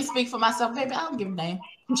sorry. Let me speak for myself, baby. I don't give a damn.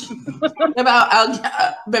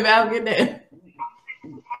 Baby, I'll get there.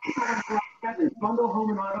 Bundle home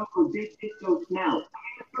and auto code DISCOs now.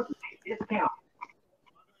 Discount.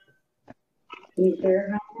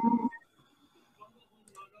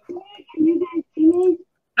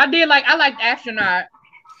 I liked Astronaut.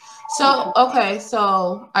 So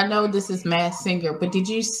I know this is Masked Singer, but did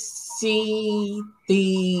you see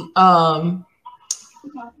the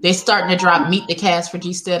they're starting to drop Meet the Cast for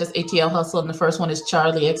G Status, ATL Hustle, and the first one is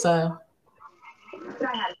Charlie Exile.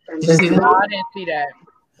 Did you see that? No, I didn't see that.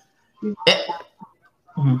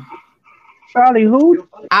 Charlie who?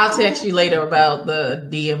 I'll text you later about the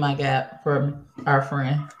DM I got from our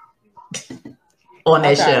friend on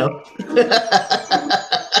that show.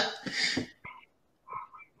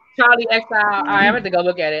 Charlie Exile. All right, I'm going to go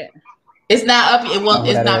look at it. It's not up.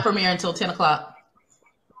 It's not premiere until 10 o'clock.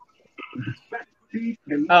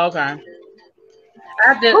 Oh, okay.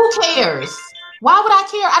 Who cares? Why would I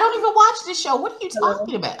care? I don't even watch this show. What are you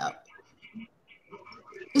talking about?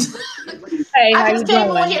 Hey, I just came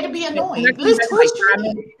on here to be annoying.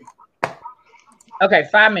 Okay,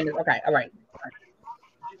 5 minutes. Okay, all right.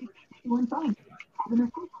 Well,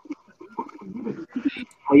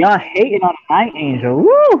 y'all hating on the Night Angel.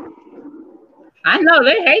 Woo! I know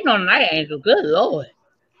they hating on Night Angel. Good Lord.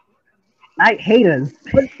 Night haters.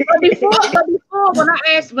 But before, when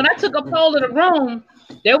I took a poll in the room,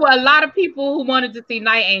 there were a lot of people who wanted to see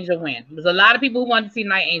Night Angel win. There's a lot of people who wanted to see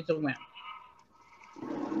Night Angel win.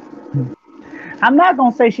 I'm not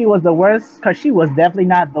gonna say she was the worst because she was definitely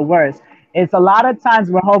not the worst. It's a lot of times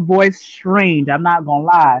where her voice strained. I'm not gonna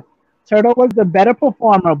lie. Turtle was the better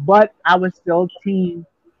performer, but I was still team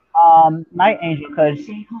Night Angel because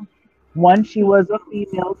she was a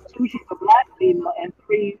female, 2, she's a black female, and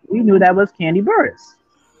 3, we knew that was Candy Burris.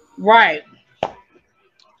 Right.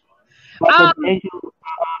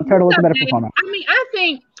 Turtle was a better performer. I mean, I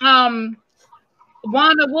think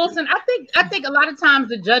Wanda Wilson, I think a lot of times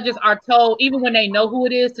the judges are told, even when they know who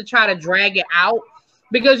it is, to try to drag it out.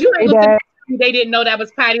 Because you ain't gonna tell me they didn't know that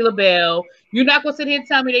was Patti LaBelle. You're not gonna sit here and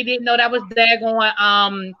tell me they didn't know that was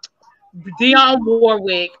daggone Dionne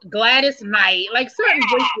Warwick, Gladys Knight, like certain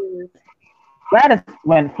voices. Gladys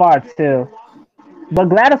went far too. But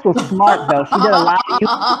Gladys was smart though. She did a lot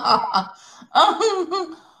of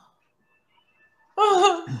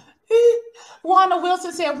Wanda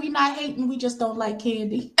Wilson said, "We not hating, we just don't like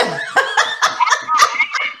candy."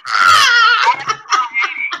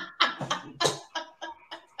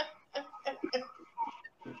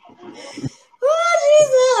 Oh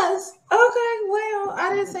Jesus! Okay, well,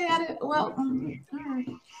 I didn't say I didn't. Well, all right.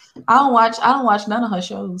 I don't watch none of her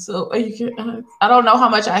shows, so you can, I don't know how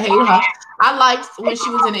much I hate her. I liked when she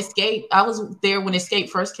was in Escape. I was there when Escape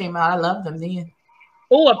first came out. I loved them then.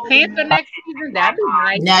 Oh, a Panther next season? That'd be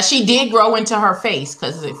nice. Now she did grow into her face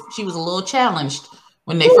because she was a little challenged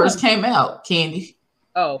when they first came out. Candy.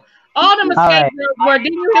 Oh, all them Escape girls were.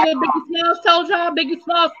 Didn't you hear what Biggie Smalls told y'all? Biggie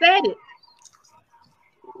Smalls said it.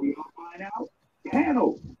 We gonna find out.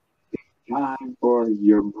 Panel. Time for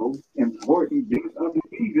your most important guest of the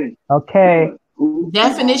season. Okay.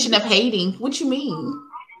 Definition of hating. What you mean?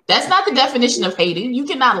 That's not the definition of hating. You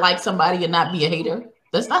cannot like somebody and not be a hater.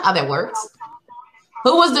 That's not how that works.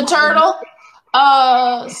 Who was the turtle?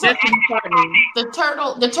 The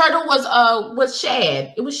turtle was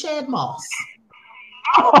Shad. It was Shad Moss.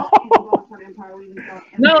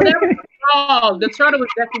 No, that was wrong. The turtle was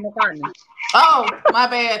Jesse McCartney. Oh, my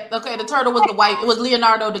bad. Okay, the turtle was the white. It was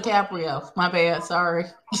Leonardo DiCaprio. My bad. Sorry.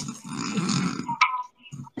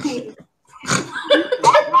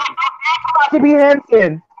 Jimmy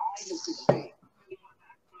Henson.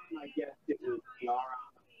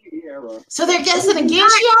 So they're guessing again.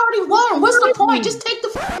 She already won. What's the point? Just take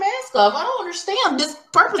the mask off. I don't understand this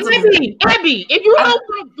purpose. EBBIE, if you don't,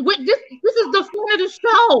 this is the point of the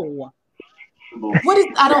show. What is?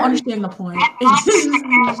 I don't understand the point.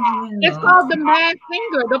 It's called the mask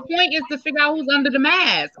singer. The point is to figure out who's under the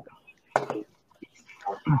mask.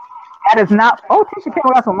 That is not. Oh, Tisha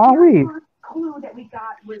Campbell got some long weed.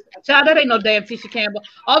 Child, that ain't no damn Tisha Campbell.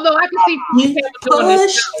 Although I can see Tisha Campbell doing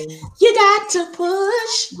this show. You got to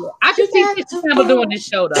push. I can see Tisha Campbell doing this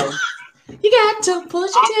show though. You got to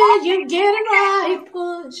push until you get it right.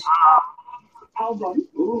 Push.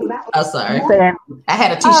 Oh, sorry. I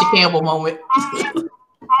had a Tisha Campbell moment.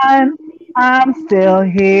 I'm still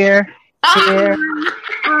here. Here.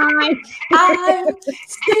 I'm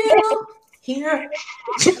still here.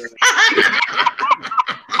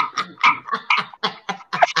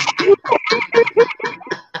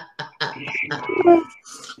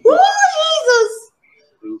 Woo, Jesus!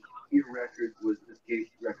 Your record was Escape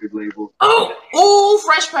record label. Oh,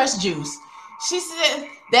 fresh pressed juice. She said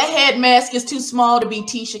that head mask is too small to be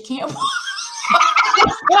Tisha Campbell.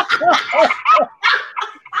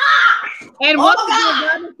 And once again,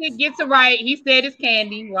 Robin Thicke gets it right. He said it's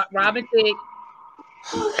Candy. Robin Thicke.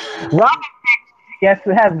 Yes,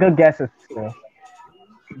 it has good guesses too.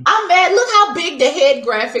 I'm mad. Look how big the head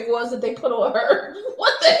graphic was that they put on her.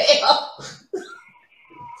 What the hell?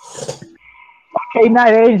 Okay,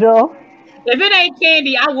 Night Angel. If it ain't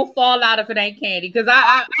Candy, I will fall out if it ain't Candy because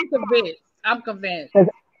I'm convinced. I'm convinced.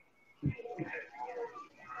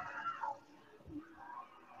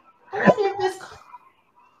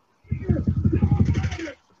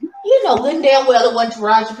 You know, good and damn well it wasn't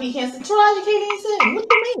Taraji P. Henson. Taraji can't even sing. What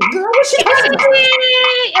do you mean, girl? What she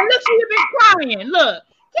doing? And look, she's been crying. Look,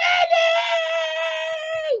 Candy.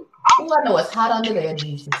 Oh, I know it's hot under there,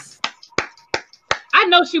 Jesus. I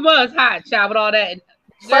know she was hot, child, with all that.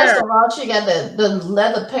 First of all, she got the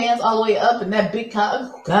leather pants all the way up and that big coat.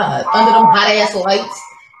 Oh, God, under them hot ass lights.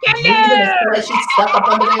 Like she's stuck up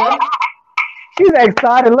under there. She's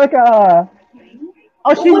excited. Look at her.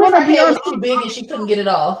 Oh, she wanted her hair was too big and she couldn't get it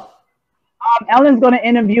off. Ellen's going to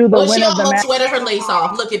interview the winner she of the almost match. sweated her lace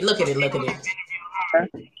off. Look at it.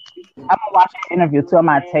 I'm gonna watch the interview too. I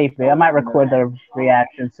might tape it. I might record the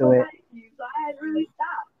reaction to it. So I had really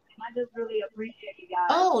stopped. I just really appreciate you guys.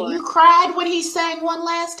 Oh, you cried when he sang one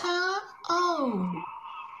last time? Oh.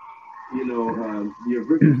 You know, your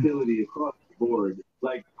versatility across the board.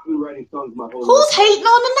 Like, I've been writing songs my whole life. Who's hating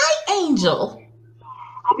on the Night Angel?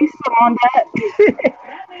 I'll be still on that.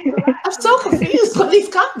 I'm so confused by these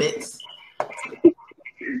comments.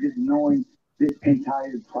 Just knowing this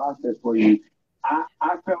entire process for you.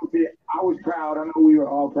 I felt it. I was proud. I know we were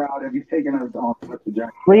all proud of you taking us on such a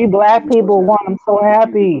journey. 3 black people won. I'm so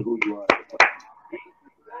happy.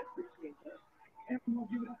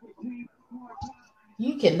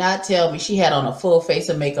 You cannot tell me she had on a full face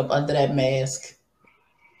of makeup under that mask.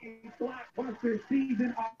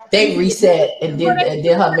 They reset and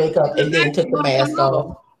did her makeup and then took the mask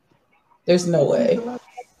off. There's no way.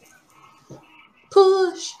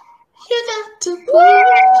 Push. You got to push.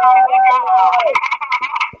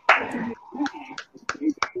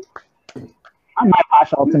 I might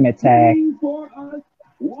watch Ultimate Tag. Who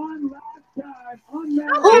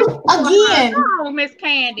again? Go, Miss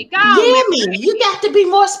Candy. Go. Gimme. You got to be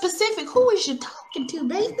more specific. Who is you talking to,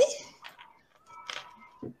 baby?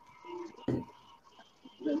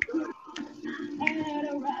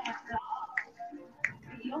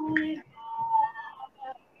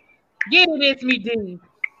 Get it, it's me, D.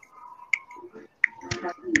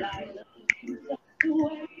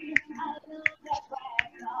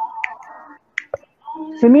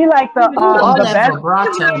 To me, like the all the that best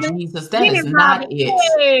vibrato, Jesus, that is not it.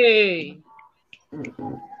 Hey.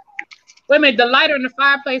 Wait a minute, the lighter in the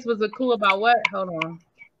fireplace was a clue about what? Hold on.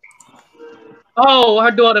 Oh,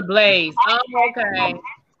 her daughter Blaze. Oh, okay.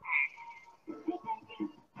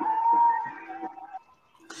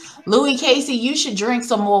 Louis Casey, you should drink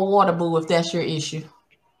some more water, boo, if that's your issue.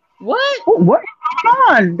 What? What's going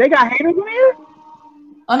on? They got haters in here?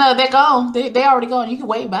 Oh no, they're gone. They already gone. You can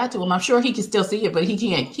wave bye to him. I'm sure he can still see it, but he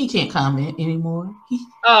can't comment anymore.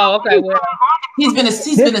 Oh, okay. Well, he's been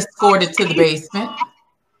escorted to the basement.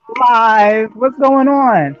 Live. What's going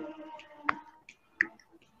on?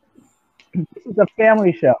 This is a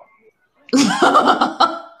family show.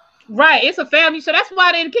 Right, it's a family show. That's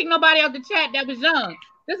why they didn't kick nobody out the chat that was young.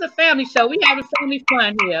 This is a family show. We having family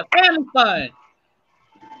fun here. Family fun.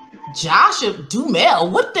 Joshua Dumel,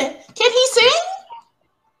 what the? Can he sing?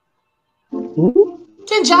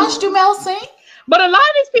 Can Josh Dumel sing? But a lot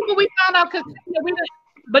of these people we found out because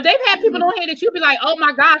but they've had people on here that you'd be like, oh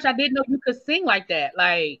my gosh, I didn't know you could sing like that.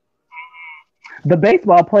 Like the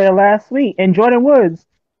baseball player last week and Jordan Woods.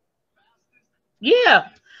 Yeah.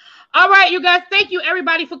 All right, you guys. Thank you,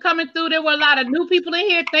 everybody, for coming through. There were a lot of new people in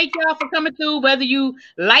here. Thank y'all for coming through. Whether you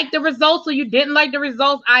liked the results or you didn't like the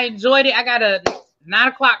results, I enjoyed it. I got a 9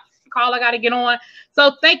 o'clock call I got to get on.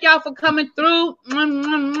 So thank y'all for coming through.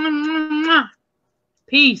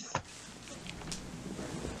 Peace.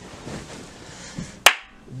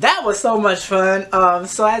 That was so much fun.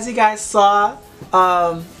 So as you guys saw,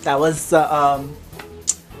 that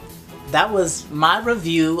was my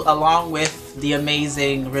review along with the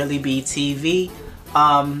amazing ReallyBTV.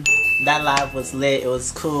 That live was lit. It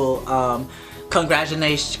was cool.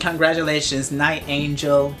 Congratulations, Night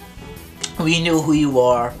Angel. We knew who you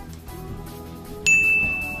are.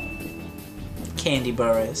 Candy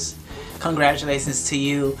Burris. Congratulations to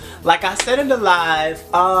you. Like I said in the live,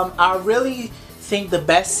 I really think the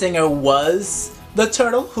best singer was the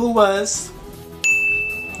Turtle, who was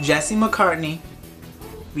Jesse McCartney.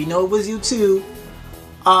 We know it was you too.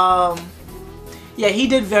 Yeah, he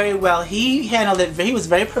did very well. He handled it. He was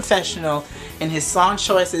very professional in his song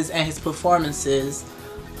choices and his performances.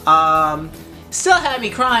 Still had me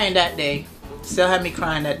crying that day.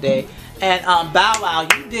 And Bow Wow,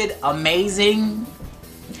 you did amazing.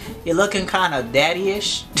 You're looking kind of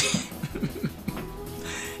daddy-ish.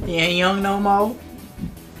 You ain't young no more.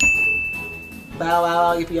 Bow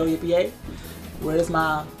Wow, yippee-yo, yippee-yay. Where's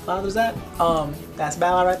my father's at? That's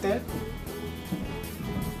Bow Wow right there.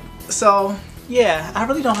 So, yeah, I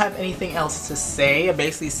really don't have anything else to say. I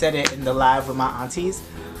basically said it in the live with my aunties.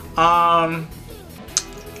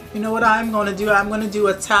 You know what I'm going to do? I'm going to do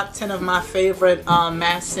a top 10 of my favorite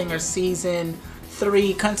Masked Singer Season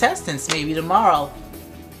 3 contestants maybe tomorrow.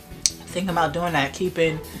 Thinking about doing that,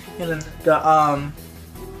 keeping, you know,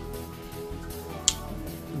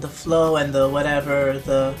 the flow and the whatever,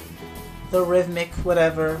 the rhythmic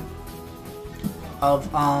whatever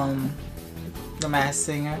of the Masked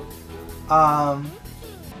Singer.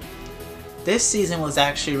 This season was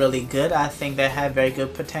actually really good. I think they had very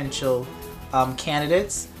good potential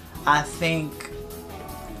candidates. I think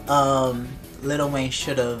Lil Wayne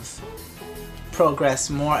should have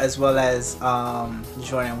progressed more, as well as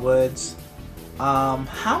Jordan Woods.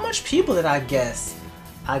 How much people did I guess?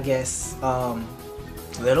 I guess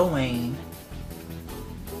Lil Wayne,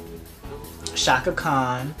 Shaka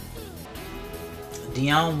Khan,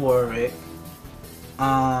 Dionne Warwick,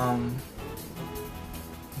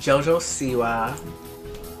 JoJo Siwa,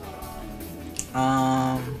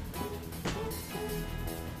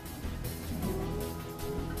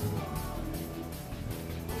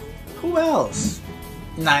 who else?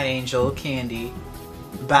 Night Angel, Candy,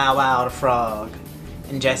 Bow Wow the Frog,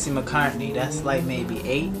 and Jesse McCartney. That's like maybe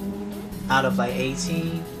 8 out of like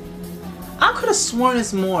 18. I could have sworn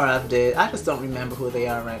it's more. I just don't remember who they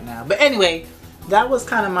are right now. But anyway, that was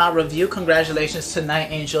kind of my review. Congratulations to Night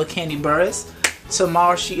Angel, Candy Burris.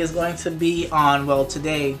 Tomorrow she is going to be on, well,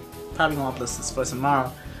 today, probably going to upload this for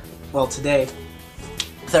tomorrow. Well, today,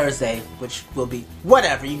 Thursday, which will be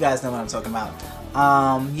whatever. You guys know what I'm talking about.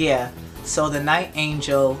 Yeah. So the Night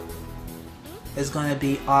Angel is going to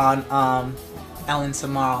be on Ellen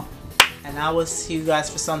tomorrow. And I will see you guys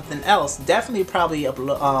for something else. Definitely probably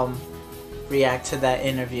upload, react to that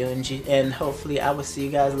interview, and hopefully I will see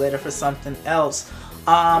you guys later for something else.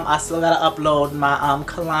 I still gotta upload my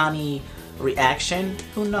Kalani reaction.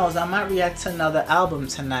 Who knows, I might react to another album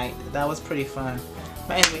tonight. That was pretty fun.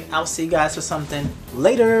 But anyway, I'll see you guys for something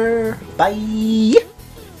later. Bye.